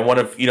 And one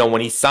of,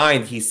 when he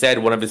signed, he said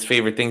one of his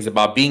favorite things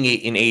about being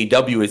in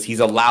AEW is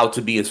he's allowed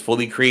to be as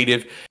fully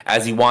creative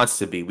as he wants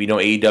to be. We know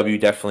AEW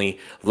definitely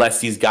lets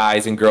these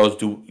guys and girls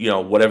do,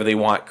 whatever they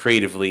want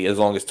creatively, as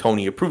long as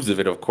Tony approves of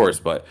it, of course.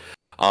 But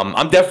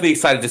I'm definitely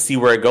excited to see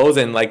where it goes.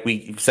 And like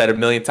we've said a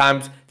million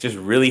times, just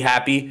really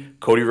happy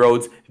Cody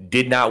Rhodes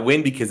did not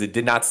win because it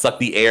did not suck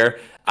the air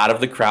out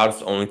of the crowd. It's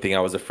the only thing I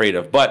was afraid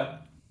of. But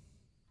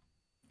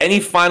any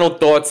final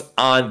thoughts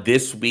on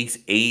this week's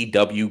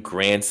AEW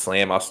Grand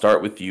Slam? I'll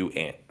start with you,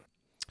 Ant.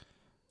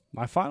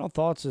 My final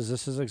thoughts is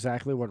this is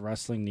exactly what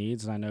wrestling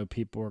needs. And I know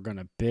people are going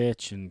to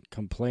bitch and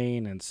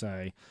complain and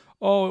say,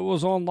 oh, it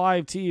was on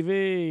live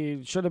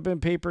TV. It should have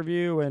been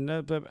pay-per-view.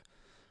 And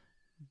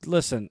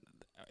listen,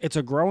 it's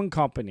a growing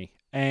company,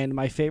 and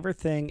my favorite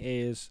thing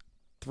is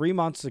 3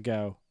 months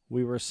ago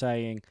we were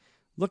saying,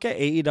 look at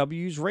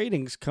AEW's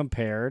ratings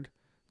compared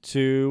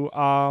to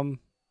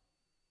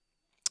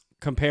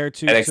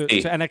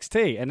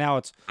NXT, and now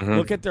it's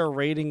look at their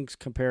ratings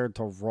compared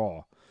to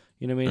Raw.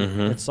 You know what I mean?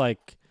 Mm-hmm. It's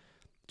like,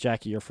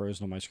 Jackie, you're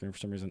frozen on my screen for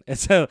some reason.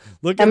 It's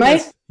look at Am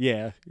this. I?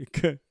 Yeah,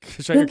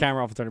 shut your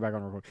camera off and turn it back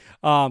on. Record.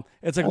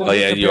 It's like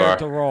compared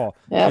to Raw,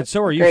 yeah, and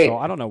so are you, Phil.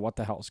 I don't know what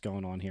the hell's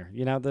going on here.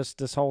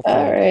 This whole thing.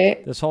 All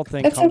right. This whole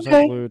thing It's comes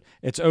okay. unglued.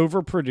 It's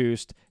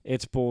overproduced.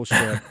 It's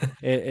bullshit.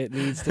 it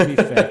needs to be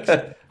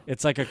fixed.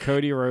 It's like a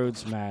Cody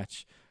Rhodes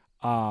match.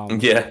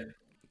 Yeah.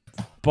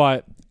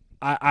 But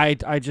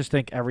I just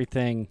think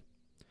everything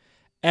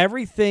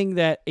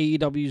that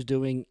AEW is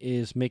doing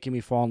is making me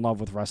fall in love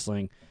with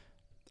wrestling.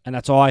 And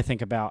that's all I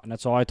think about, and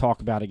that's all I talk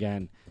about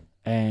again.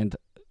 And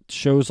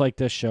shows like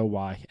this show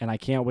why. And I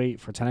can't wait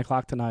for 10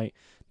 o'clock tonight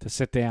to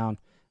sit down,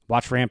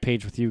 watch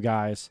Rampage with you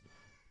guys,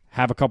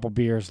 have a couple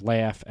beers,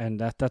 laugh, and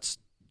that's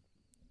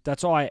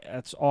all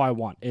I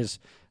want is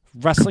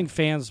wrestling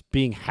fans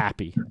being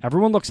happy.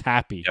 Everyone looks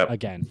happy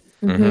again.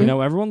 Mm-hmm.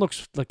 Everyone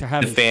looks like they're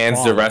having the fans,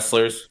 fun. the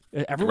wrestlers,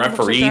 Everyone referees.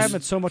 looks like they're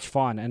having so much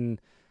fun, and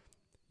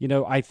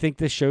I think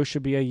this show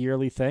should be a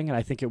yearly thing, and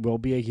I think it will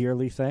be a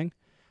yearly thing.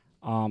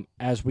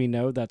 As we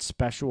know, that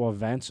special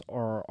events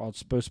are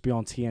supposed to be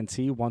on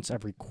TNT once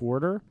every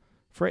quarter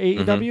for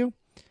AEW.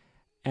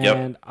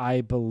 And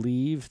I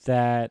believe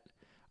that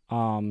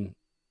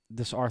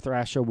this Arthur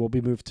Ashe show will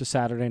be moved to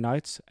Saturday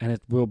nights, and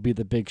it will be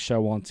the big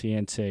show on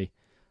TNT.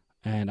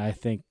 And I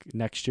think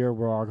next year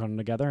we're all going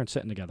together and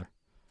sitting together.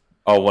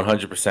 Oh,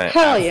 100%.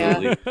 Hell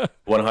absolutely. yeah.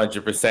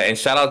 100%. And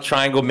shout out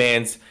Triangle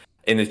Mans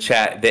in the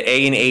chat. The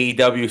A in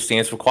AEW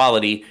stands for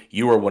quality.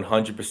 You are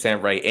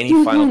 100% right. Any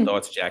final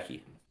thoughts,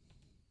 Jackie?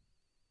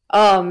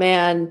 Oh,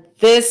 man.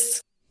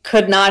 This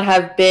could not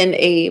have been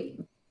a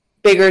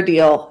bigger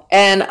deal.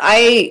 And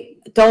I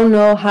don't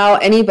know how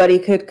anybody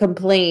could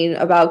complain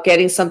about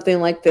getting something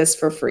like this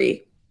for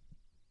free.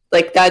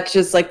 Like, that's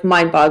just, like,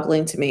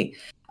 mind-boggling to me.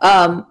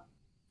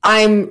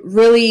 I'm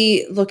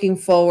really looking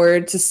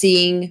forward to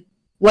seeing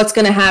what's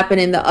going to happen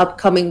in the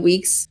upcoming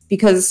weeks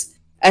because,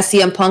 as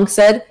CM Punk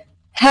said,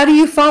 how do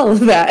you follow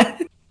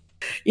that?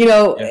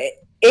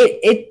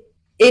 It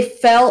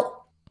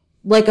felt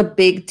like a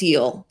big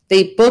deal.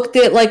 They booked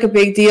it like a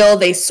big deal.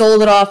 They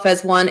sold it off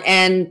as one.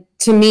 And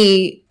to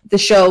me, the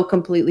show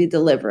completely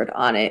delivered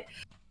on it.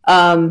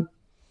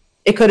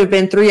 It could have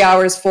been 3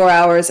 hours, 4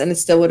 hours, and it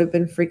still would have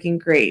been freaking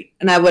great.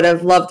 And I would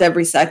have loved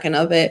every second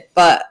of it.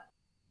 But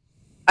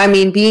I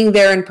mean, being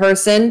there in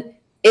person,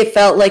 it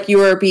felt like you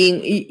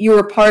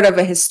were part of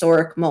a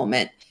historic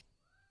moment.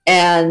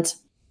 And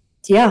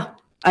yeah,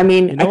 I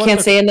mean, I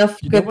can't say enough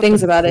good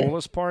things about it. The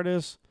coolest part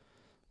is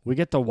we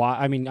get to watch.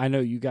 I mean, I know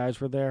you guys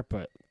were there,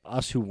 but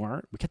us who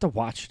weren't, we get to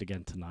watch it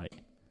again tonight.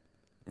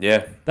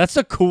 Yeah. That's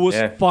the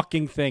coolest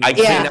fucking thing. I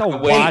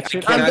cannot wait. I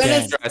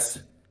cannot stress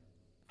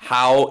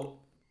how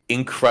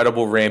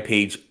incredible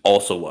Rampage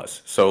also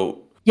was.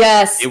 So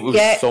yes, it was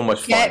so much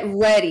fun.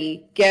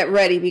 Get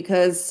ready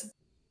because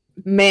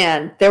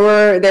man, there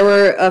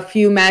were a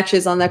few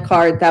matches on that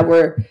card that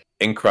were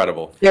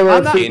incredible. They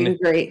were freaking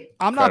great.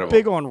 I'm not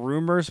big on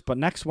rumors, but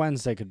next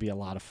Wednesday could be a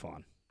lot of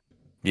fun.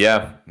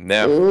 Yeah.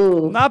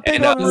 Ooh. Not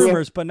big on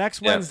rumors, but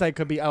next Wednesday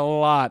could be a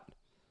lot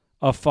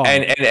of fun.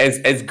 And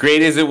as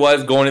great as it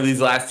was going to these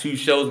last two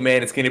shows,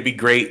 man, it's going to be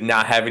great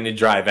not having to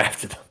drive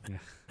after them.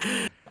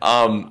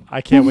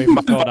 I can't wait for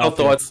my final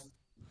thoughts.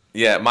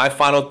 Yeah, my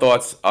final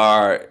thoughts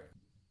are,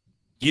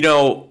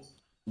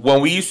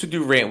 when we used to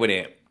do Rant with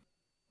Ant,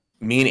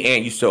 me and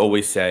Ant used to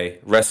always say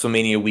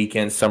WrestleMania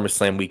weekends,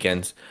 SummerSlam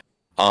weekends.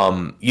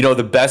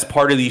 The best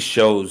part of these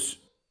shows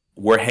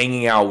were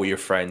hanging out with your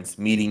friends,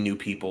 meeting new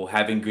people,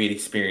 having great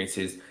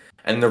experiences,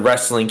 and the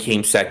wrestling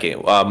came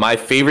second. My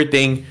favorite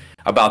thing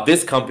about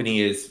this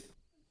company is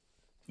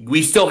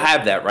we still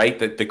have that, right?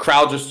 The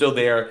crowds are still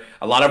there.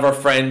 A lot of our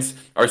friends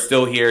are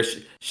still here.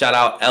 Shout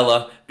out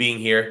Ella being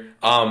here.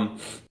 And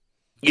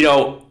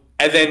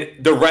then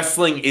the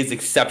wrestling is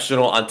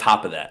exceptional on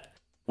top of that,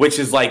 which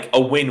is like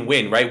a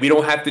win-win, right? We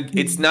don't have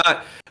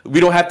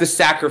to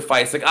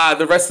sacrifice. Like,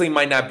 the wrestling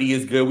might not be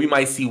as good. We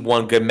might see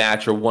one good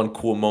match or one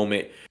cool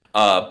moment,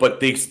 but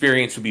the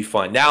experience will be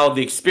fun. Now,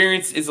 the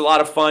experience is a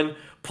lot of fun,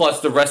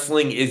 plus the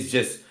wrestling is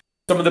just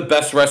some of the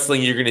best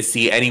wrestling you're going to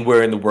see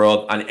anywhere in the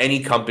world, on any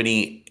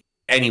company,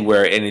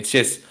 anywhere. And it's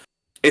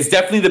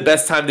definitely the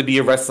best time to be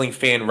a wrestling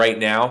fan right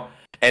now.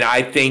 And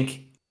I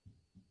think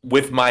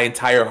with my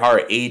entire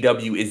heart,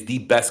 AEW is the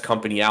best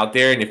company out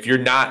there. And if you're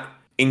not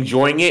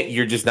enjoying it,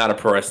 you're just not a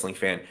pro wrestling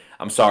fan.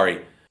 I'm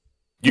sorry.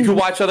 You can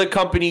watch other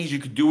companies, you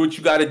can do what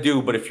you got to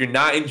do, but if you're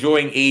not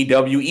enjoying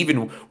AEW,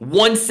 even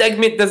one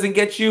segment doesn't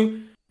get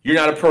you, you're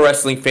not a pro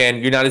wrestling fan.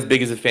 You're not as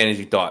big as a fan as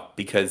you thought,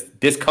 because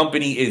this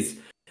company is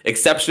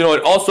exceptional.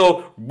 And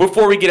also,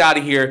 before we get out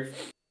of here,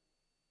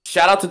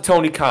 shout out to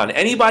Tony Khan.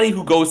 Anybody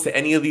who goes to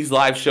any of these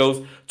live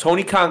shows,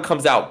 Tony Khan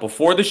comes out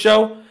before the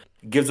show,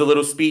 gives a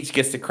little speech,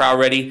 gets the crowd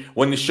ready.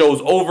 When the show's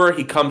over,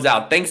 he comes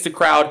out, thanks the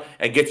crowd,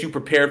 and gets you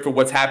prepared for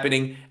what's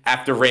happening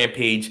after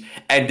Rampage.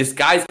 And this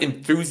guy's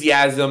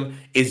enthusiasm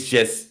is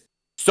just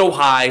so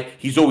high.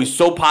 He's always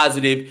so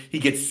positive. He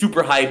gets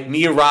super hyped.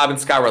 Me and Rob and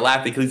Scott were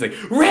laughing because he's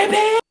like,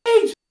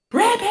 Rampage!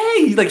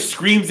 Rampage! He like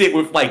screams it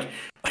with like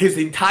his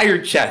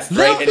entire chest,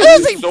 right? And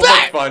it's just so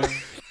much fun.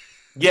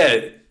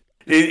 Yeah.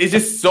 It's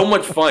just so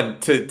much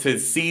fun to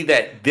see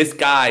that this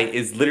guy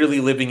is literally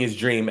living his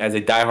dream as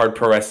a diehard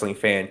pro wrestling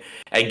fan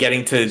and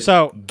getting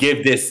to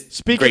give this.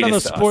 Speaking of the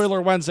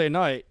spoiler Wednesday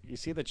night, you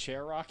see the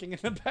chair rocking in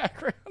the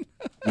background?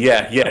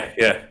 Yeah.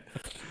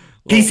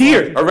 He's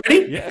here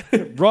already? Yeah.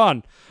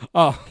 Run.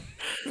 Oh.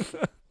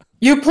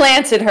 You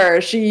planted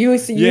her. You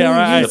set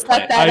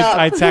that up.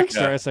 I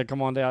texted her. I said,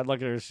 come on down.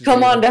 Look at her. She's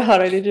come on down. How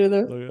did you do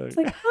that? It's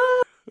like,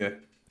 yeah.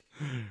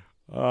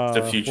 It's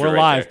the future. We're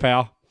live,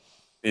 pal.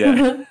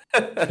 Yeah.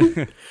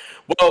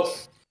 Well,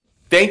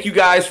 thank you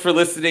guys for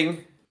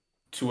listening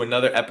to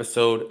another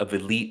episode of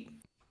Elite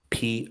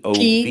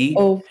POV.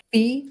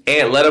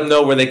 And let them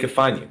know where they can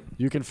find you.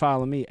 You can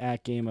follow me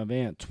at Game of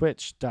Ant,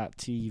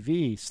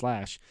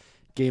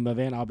 twitch.tv/Game of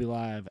Ant. I'll be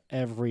live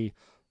every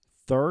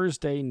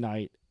Thursday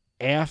night,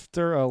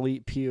 after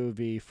Elite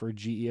POV for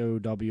GEOW,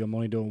 I'm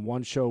only doing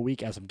one show a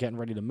week as I'm getting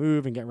ready to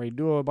move and getting ready to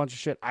do a bunch of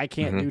shit. I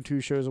can't do 2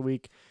 shows a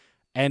week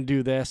and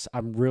do this.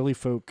 I'm really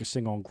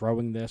focusing on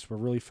growing this. We're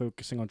really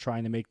focusing on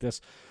trying to make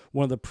this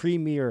one of the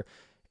premier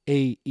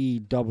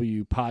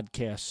AEW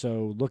podcasts.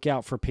 So look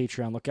out for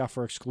Patreon, look out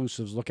for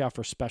exclusives, look out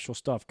for special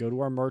stuff. Go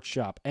to our merch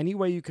shop. Any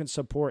way you can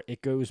support,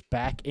 it goes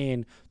back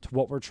in to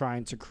what we're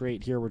trying to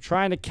create here. We're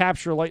trying to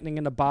capture lightning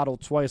in a bottle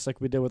twice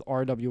like we did with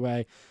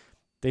RWA.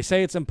 They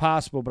say it's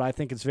impossible, but I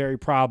think it's very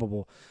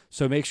probable.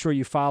 So make sure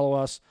you follow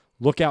us.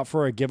 Look out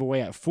for a giveaway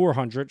at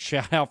 400.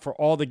 Shout out for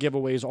all the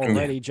giveaways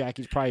already.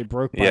 Jackie's probably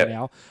broke by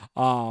now.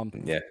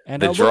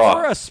 And look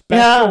for a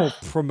special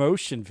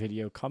promotion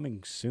video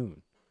coming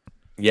soon.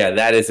 Yeah,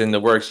 that is in the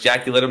works.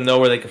 Jackie, let them know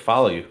where they can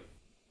follow you.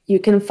 You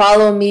can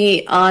follow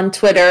me on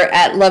Twitter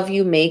at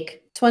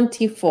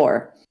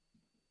LoveYouMake24.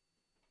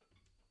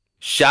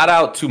 Shout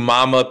out to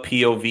Mama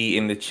POV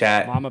in the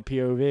chat. Mama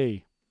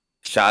POV.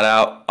 Shout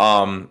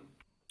out.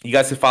 You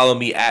guys can follow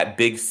me at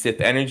Big Sith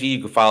Energy.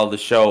 You can follow the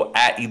show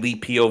at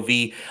Elite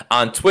POV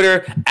on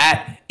Twitter,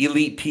 at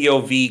Elite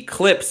POV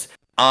Clips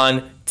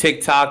on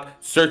TikTok.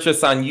 Search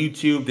us on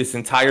YouTube. This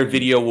entire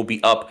video will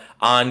be up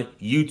on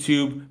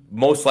YouTube,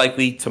 most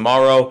likely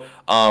tomorrow.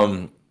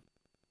 And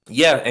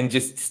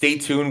just stay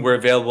tuned. We're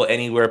available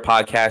anywhere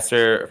podcasts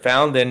are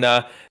found.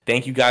 And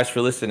thank you guys for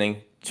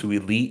listening to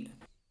Elite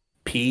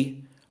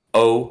POV.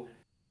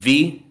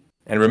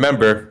 And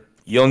remember,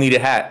 you don't need a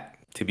hat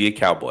to be a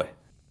cowboy.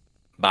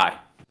 Bye.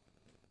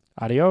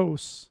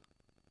 Adios.